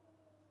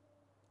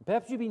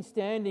 Perhaps you've been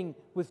standing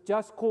with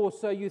just cause,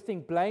 so you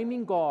think,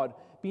 blaming God,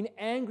 being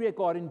angry at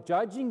God and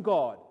judging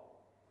God,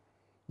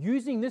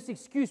 using this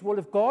excuse, well,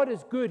 if God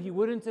is good, He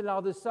wouldn't allow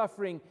this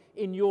suffering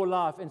in your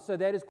life, and so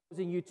that is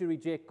causing you to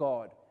reject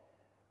God.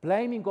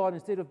 Blaming God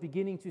instead of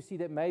beginning to see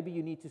that maybe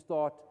you need to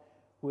start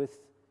with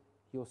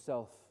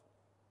yourself.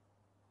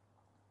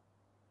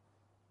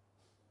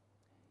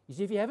 You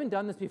see, if you haven't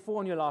done this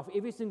before in your life,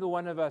 every single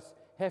one of us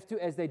have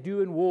to, as they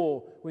do in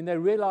war, when they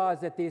realize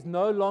that there's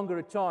no longer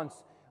a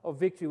chance of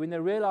victory, when they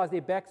realize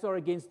their backs are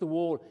against the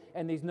wall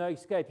and there's no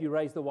escape, you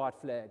raise the white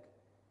flag.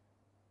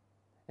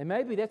 And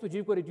maybe that's what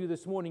you've got to do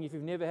this morning if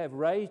you've never have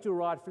raised your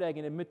white flag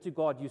and admit to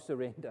God you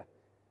surrender.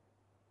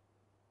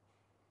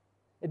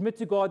 Admit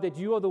to God that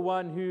you are the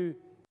one who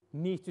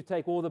needs to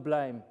take all the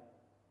blame.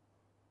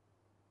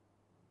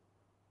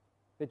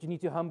 That you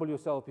need to humble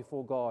yourself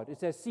before God.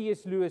 It's as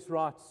C.S. Lewis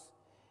writes,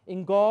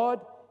 in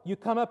God, you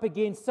come up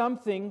against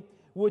something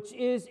which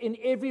is in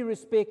every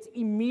respect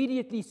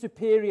immediately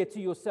superior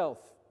to yourself.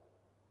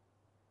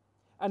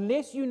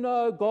 Unless you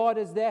know God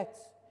as that,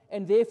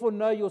 and therefore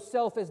know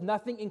yourself as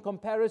nothing in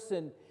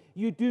comparison,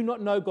 you do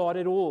not know God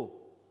at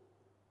all.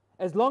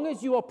 As long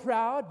as you are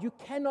proud, you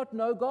cannot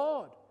know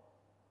God.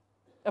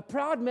 A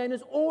proud man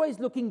is always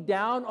looking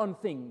down on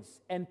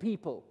things and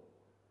people.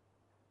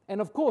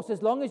 And of course,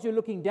 as long as you're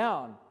looking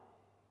down,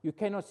 you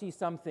cannot see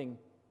something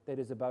that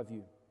is above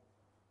you.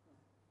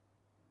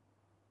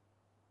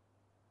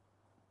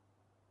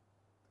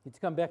 You need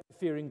to come back to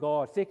fearing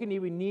God. Secondly,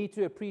 we need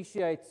to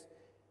appreciate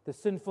the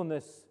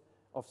sinfulness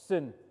of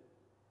sin.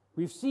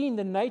 We've seen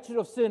the nature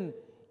of sin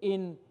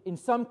in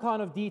some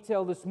kind of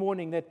detail this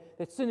morning,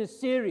 that sin is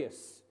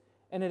serious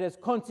and it has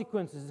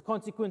consequences. The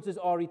consequences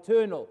are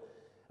eternal.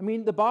 I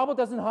mean, the Bible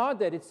doesn't hide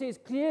that. It says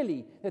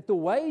clearly that the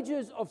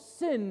wages of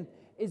sin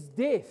is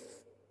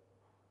death.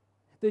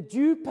 The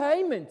due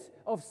payment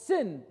of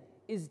sin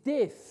is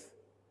death.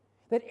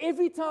 That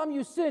every time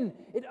you sin,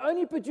 it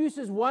only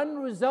produces one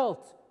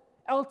result,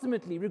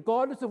 ultimately,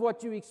 regardless of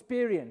what you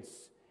experience.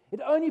 It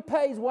only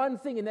pays one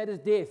thing, and that is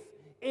death,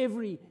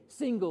 every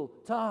single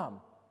time.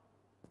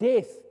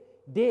 Death,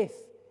 death,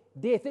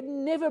 death. It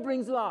never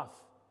brings life.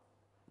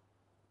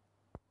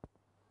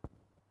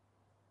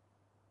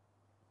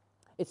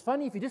 It's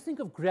funny, if you just think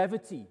of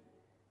gravity,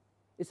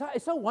 it's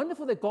so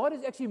wonderful that God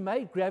has actually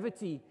made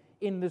gravity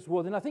in this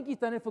world, and I think He's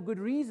done it for good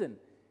reason.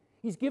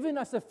 He's given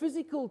us a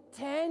physical,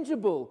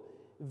 tangible,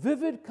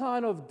 vivid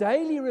kind of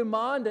daily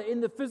reminder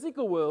in the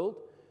physical world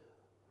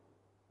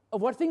of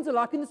what things are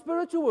like in the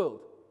spiritual world.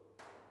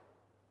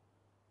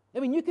 I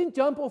mean, you can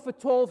jump off a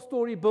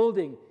 12-story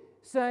building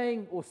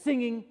saying or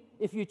singing,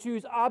 if you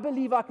choose, I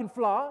believe I can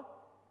fly.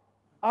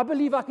 I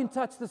believe I can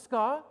touch the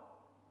sky.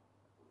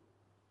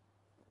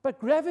 But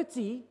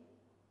gravity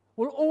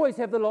will always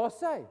have the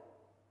last say.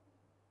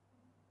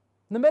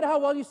 No matter how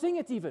well you sing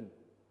it even.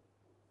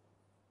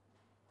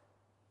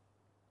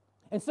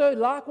 And so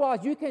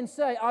likewise, you can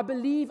say, I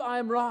believe I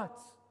am right.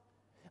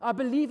 I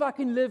believe I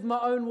can live my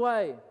own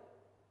way.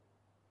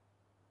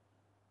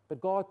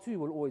 But God too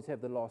will always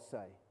have the last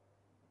say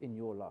in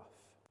your life.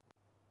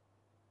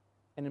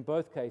 And in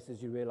both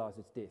cases, you realize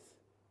it's death.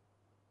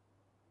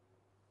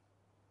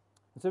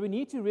 And so we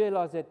need to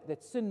realize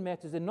that sin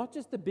matters, and not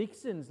just the big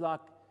sins like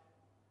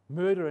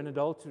murder and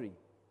adultery.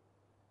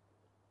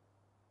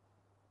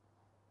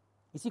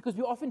 You see, because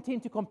we often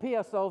tend to compare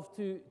ourselves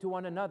to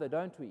one another,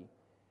 don't we?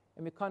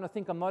 And we kind of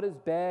think, I'm not as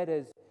bad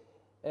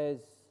as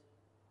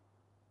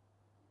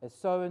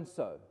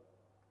so-and-so.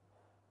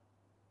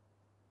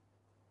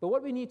 But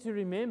what we need to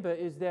remember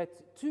is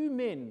that two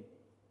men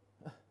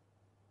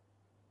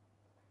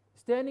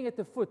standing at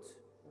the foot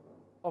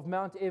of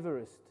Mount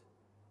Everest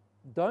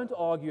don't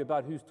argue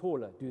about who's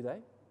taller, do they?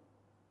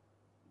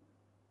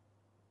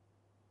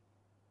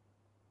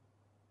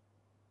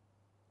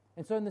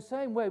 And so in the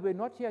same way, we're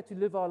not here to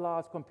live our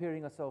lives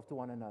comparing ourselves to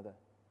one another.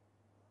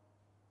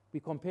 We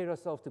compare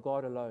ourselves to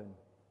God alone.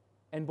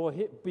 And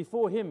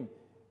before Him,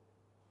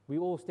 we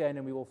all stand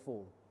and we all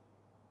fall.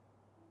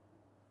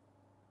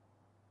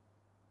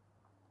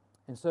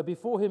 And so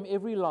before Him,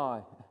 every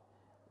lie,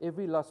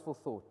 every lustful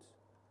thought,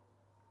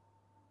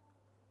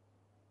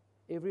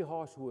 every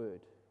harsh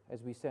word,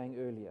 as we sang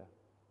earlier,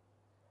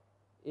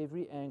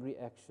 every angry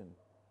action,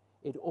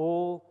 it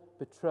all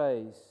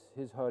betrays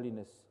His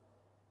holiness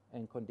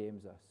and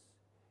condemns us.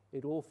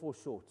 It all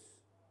falls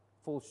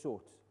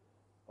short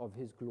of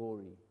His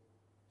glory.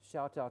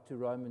 Shout out to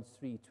Romans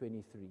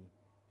 3:23,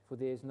 for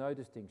there is no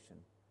distinction,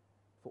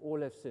 for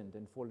all have sinned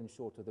and fallen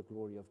short of the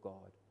glory of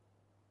God.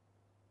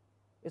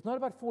 It's not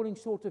about falling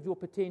short of your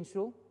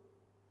potential.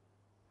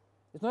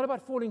 It's not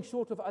about falling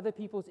short of other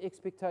people's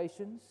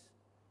expectations.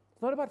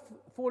 It's not about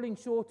falling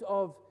short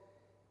of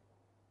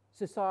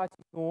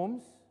society's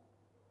norms.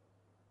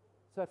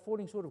 It's about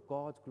falling short of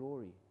God's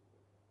glory.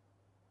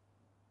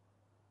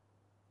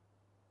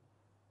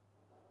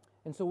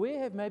 And so where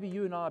have maybe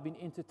you and I been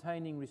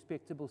entertaining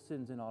respectable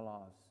sins in our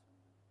lives?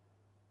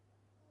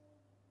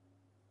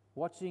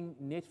 Watching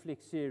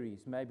Netflix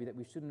series maybe that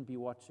we shouldn't be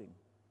watching.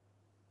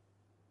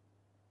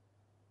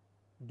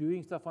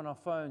 Doing stuff on our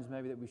phones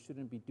maybe that we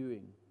shouldn't be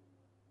doing.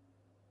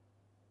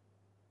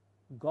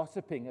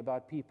 Gossiping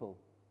about people.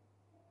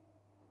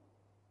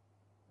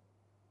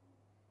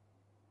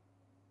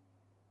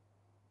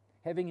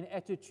 Having an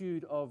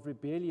attitude of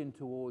rebellion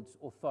towards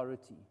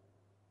authority.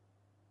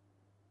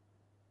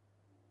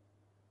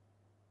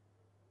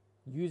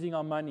 Using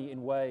our money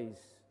in ways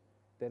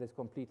that is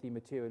completely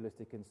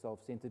materialistic and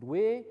self-centered.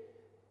 Where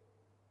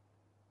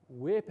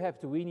perhaps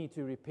do we need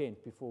to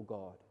repent before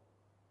God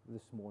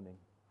this morning?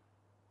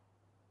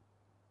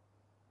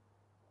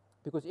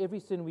 Because every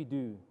sin we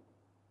do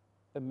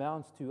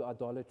amounts to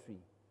idolatry.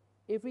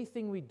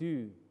 Everything we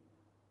do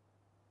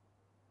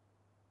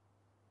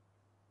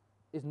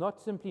is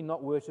not simply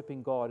not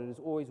worshiping God, it is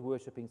always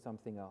worshiping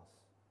something else.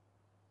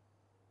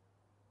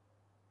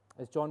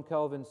 As John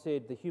Calvin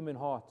said, the human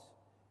heart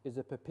is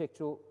a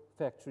perpetual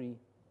factory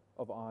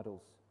of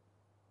idols.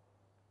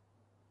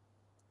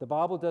 The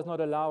Bible does not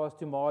allow us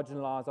to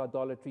marginalize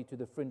idolatry to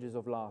the fringes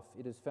of life.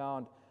 It is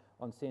found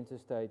on center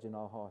stage in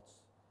our hearts.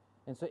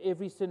 And so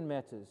every sin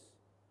matters,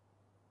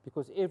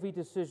 because every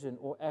decision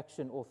or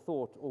action or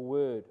thought or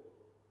word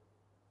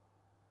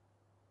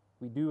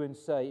we do and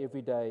say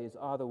every day is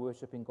either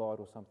worshiping God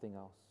or something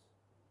else.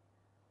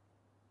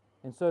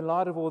 And so in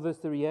light of all this,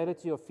 the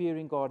reality of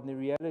fearing God and the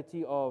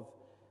reality of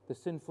the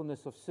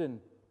sinfulness of sin,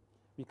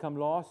 we come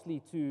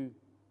lastly to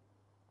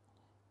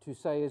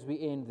say as we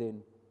end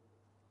then,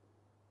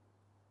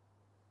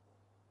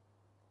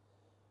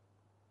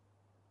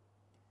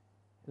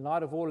 in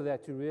light of all of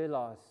that, to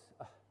realize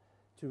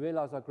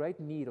our great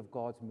need of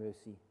God's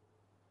mercy.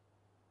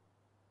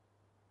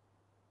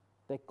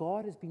 That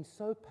God has been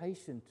so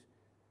patient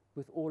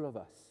with all of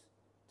us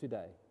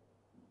today.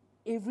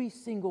 Every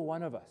single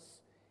one of us,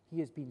 He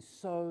has been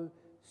so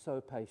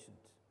patient.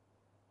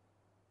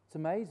 It's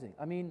amazing.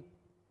 I mean,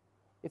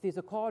 if there's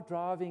a car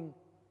driving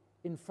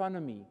in front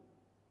of me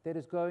that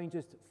is going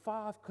just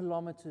 5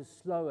 kilometers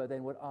slower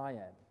than what I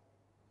am,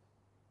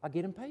 I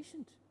get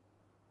impatient.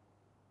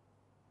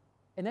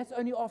 And that's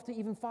only after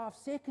even 5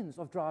 seconds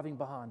of driving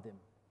behind them.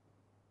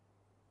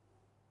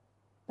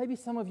 Maybe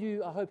some of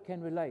you, I hope,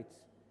 can relate.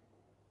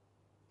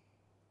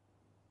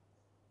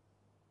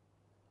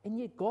 And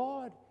yet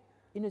God,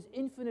 in His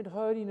infinite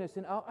holiness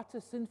and our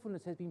utter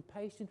sinfulness, has been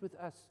patient with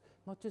us,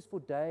 not just for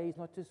days,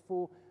 not just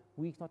for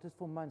weeks, not just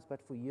for months, but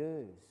for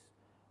years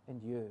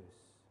and years.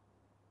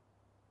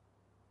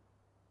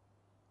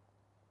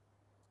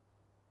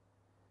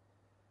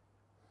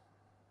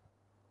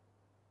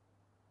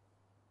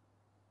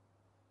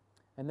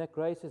 And that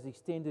grace is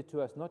extended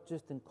to us not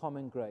just in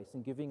common grace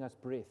and giving us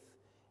breath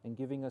and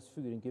giving us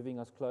food and giving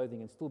us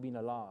clothing and still being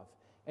alive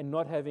and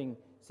not having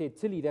said,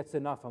 Tilly, that's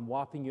enough, I'm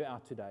wiping you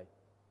out today.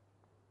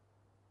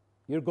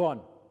 You're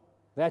gone.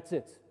 That's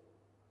it.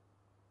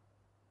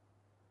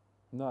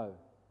 No.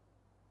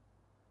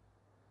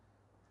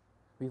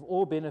 We've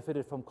all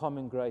benefited from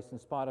common grace in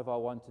spite of our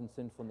wanton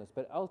sinfulness,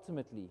 but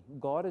ultimately,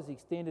 God has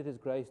extended His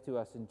grace to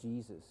us in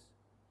Jesus.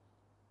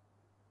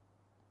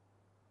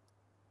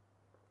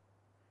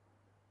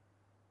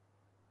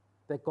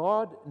 That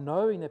God,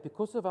 knowing that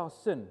because of our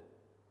sin,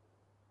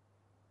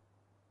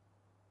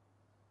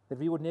 that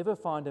we would never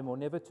find Him or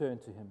never turn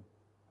to Him,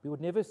 we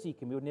would never seek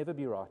Him, we would never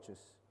be righteous,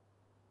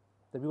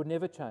 that we would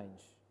never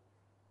change.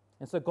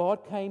 And so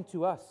God came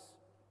to us.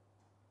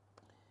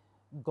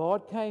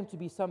 God came to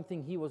be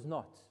something He was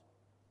not,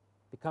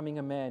 becoming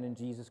a man in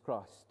Jesus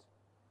Christ.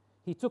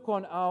 He took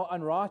on our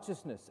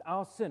unrighteousness,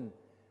 our sin,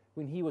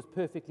 when He was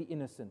perfectly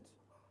innocent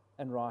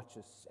and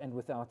righteous and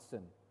without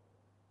sin.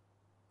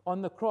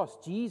 On the cross,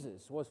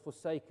 Jesus was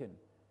forsaken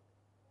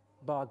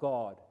by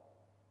God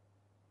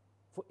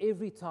for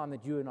every time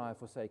that you and I have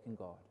forsaken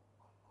God.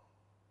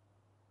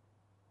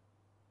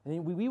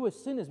 And we were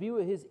sinners, we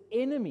were His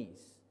enemies,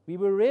 we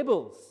were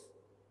rebels,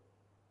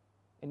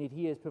 and yet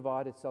He has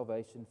provided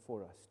salvation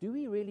for us. Do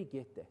we really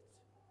get that?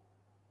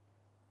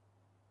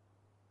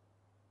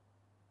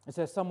 And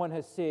so someone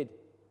has said,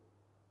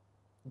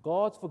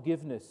 God's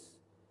forgiveness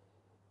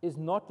is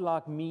not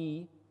like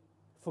me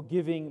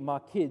forgiving my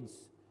kids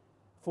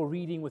for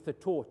reading with a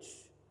torch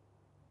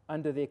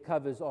under their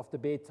covers after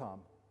bedtime.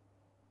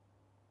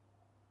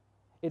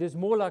 It is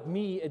more like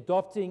me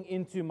adopting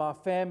into my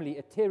family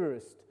a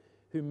terrorist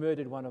who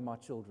murdered one of my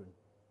children.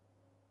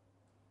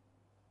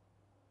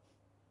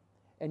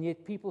 And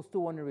yet people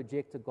still want to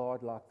reject a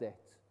God like that,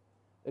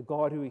 a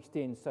God who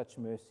extends such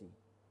mercy.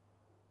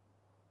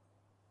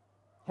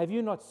 Have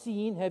you not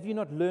seen, have you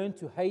not learned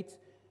to hate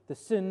the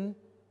sin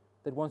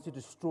that wants to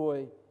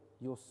destroy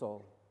your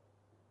soul?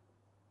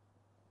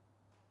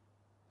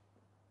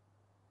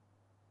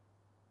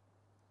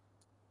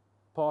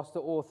 Pastor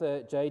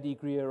author J.D.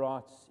 Greer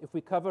writes, if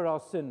we cover our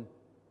sin,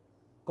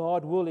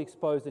 God will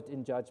expose it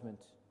in judgment.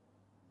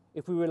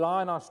 If we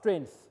rely on our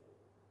strength,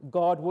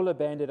 God will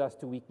abandon us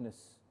to weakness.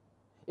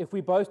 If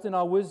we boast in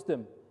our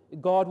wisdom,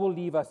 God will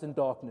leave us in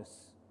darkness.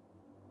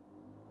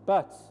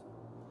 But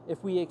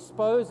if we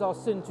expose our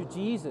sin to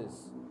Jesus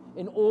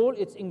in all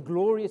its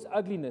inglorious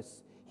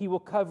ugliness, He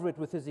will cover it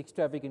with His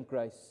extravagant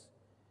grace.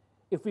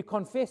 If we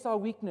confess our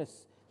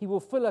weakness, He will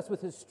fill us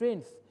with His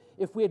strength.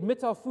 If we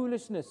admit our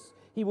foolishness,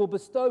 He will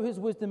bestow His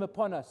wisdom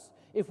upon us.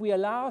 If we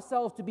allow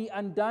ourselves to be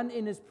undone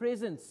in His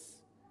presence,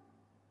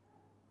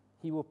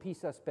 He will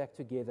piece us back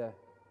together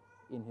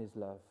in His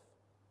love.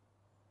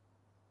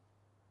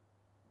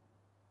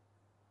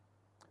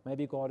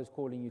 Maybe God is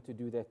calling you to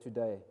do that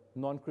today,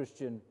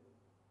 non-Christian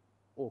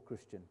or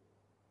Christian.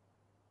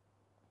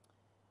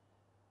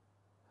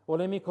 Well,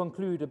 let me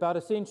conclude. About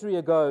a century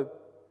ago,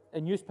 a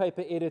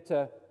newspaper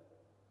editor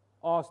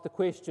asked the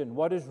question,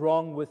 what is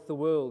wrong with the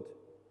world?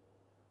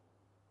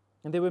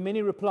 And there were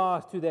many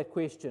replies to that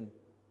question.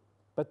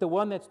 But the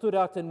one that stood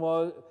out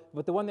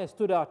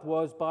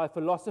was by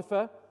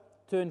philosopher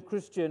turned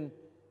Christian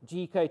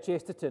G.K.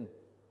 Chesterton.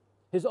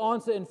 His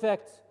answer, in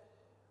fact,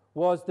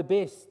 was the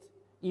best,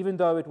 even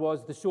though it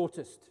was the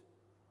shortest.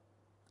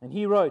 And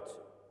he wrote,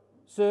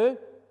 Sir,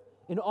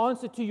 in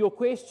answer to your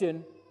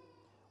question,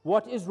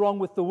 what is wrong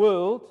with the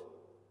world?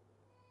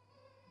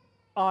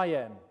 I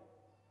am.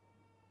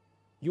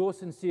 Yours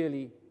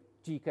sincerely,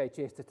 G.K.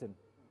 Chesterton.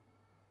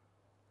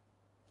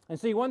 And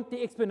so you want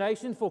the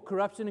explanation for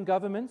corruption in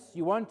governments,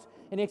 you want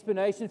an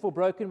explanation for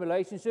broken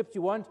relationships,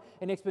 you want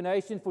an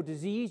explanation for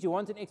disease, you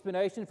want an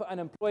explanation for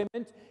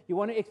unemployment, you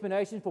want an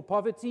explanation for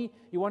poverty,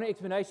 you want an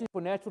explanation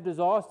for natural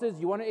disasters,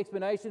 you want an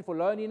explanation for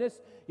loneliness,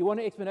 you want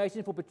an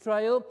explanation for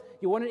betrayal,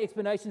 you want an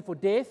explanation for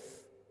death.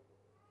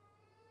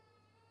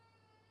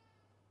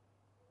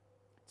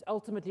 It's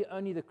ultimately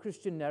only the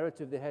Christian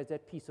narrative that has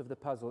that piece of the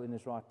puzzle in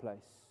its right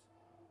place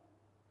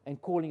and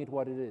calling it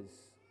what it is,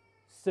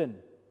 sin.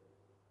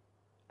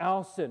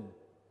 Our sin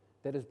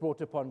that has brought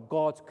upon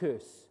God's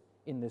curse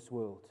in this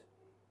world.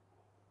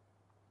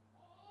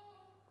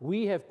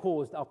 We have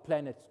caused our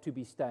planet to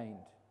be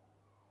stained.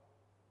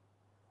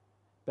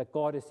 But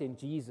God has sent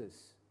Jesus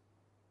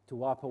to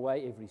wipe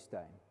away every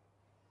stain.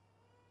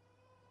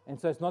 And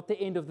so it's not the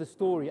end of the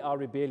story, our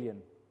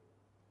rebellion.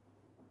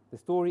 The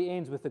story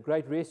ends with the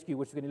great rescue,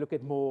 which we're going to look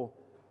at more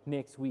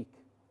next week.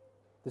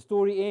 The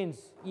story ends,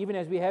 even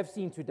as we have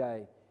seen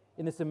today,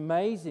 in this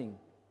amazing,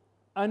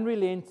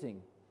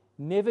 unrelenting,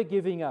 never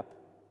giving up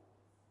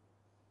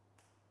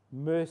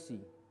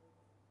mercy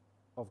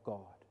of God.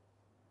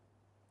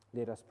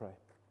 Let us pray.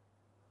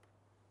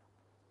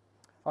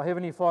 Our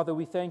Heavenly Father,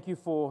 we thank you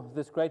for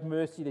this great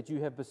mercy that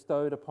you have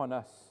bestowed upon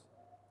us,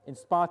 in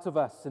spite of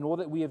us and all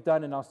that we have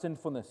done in our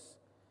sinfulness,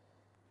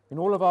 in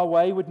all of our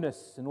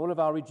waywardness and all of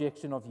our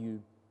rejection of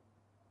you.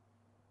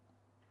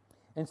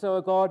 And so,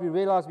 oh God, we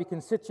realize we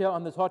can sit here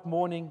on this hot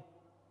morning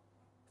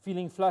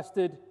feeling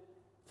flustered,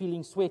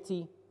 feeling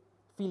sweaty,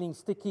 feeling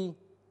sticky,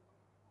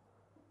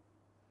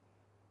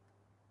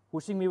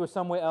 wishing we were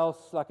somewhere else,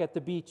 like at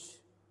the beach.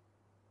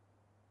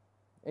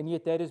 And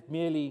yet that is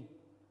merely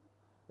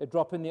a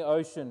drop in the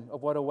ocean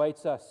of what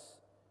awaits us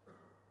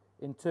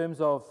in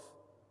terms of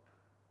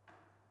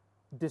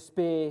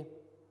despair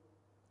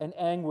and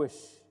anguish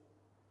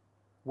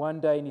one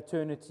day in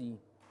eternity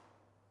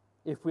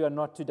if we are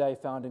not today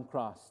found in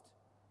Christ,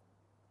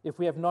 if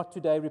we have not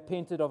today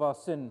repented of our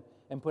sin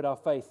and put our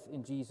faith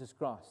in Jesus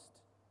Christ.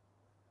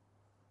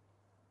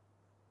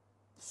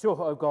 Sure,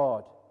 oh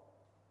God,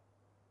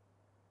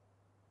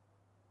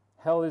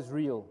 hell is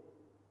real,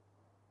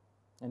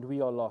 and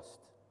we are lost.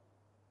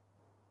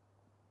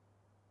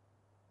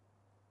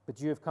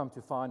 But you have come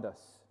to find us.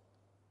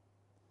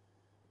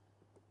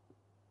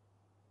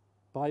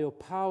 By your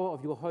power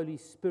of your Holy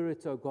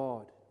Spirit, O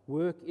God,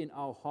 work in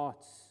our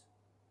hearts.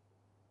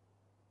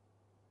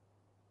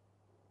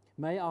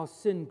 May our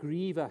sin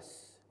grieve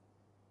us.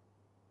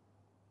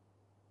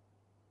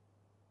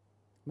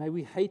 May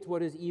we hate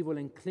what is evil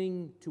and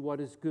cling to what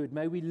is good.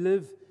 May we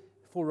live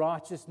for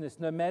righteousness,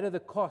 no matter the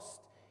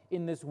cost,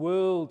 in this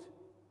world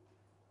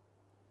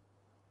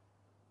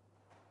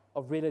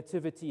of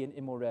relativity and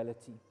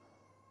immorality.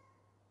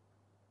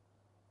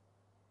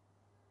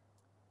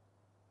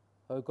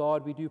 Oh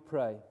God, we do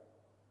pray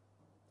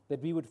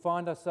that we would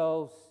find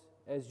ourselves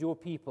as your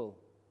people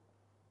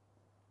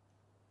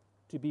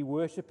to be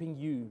worshiping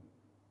you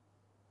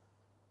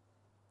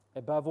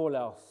above all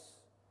else,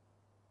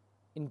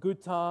 in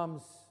good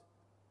times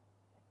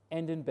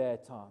and in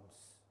bad times.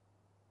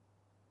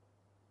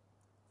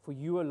 For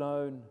you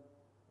alone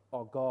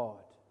are God,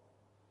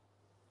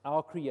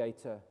 our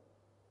Creator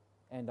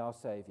and our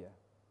Savior.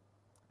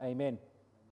 Amen.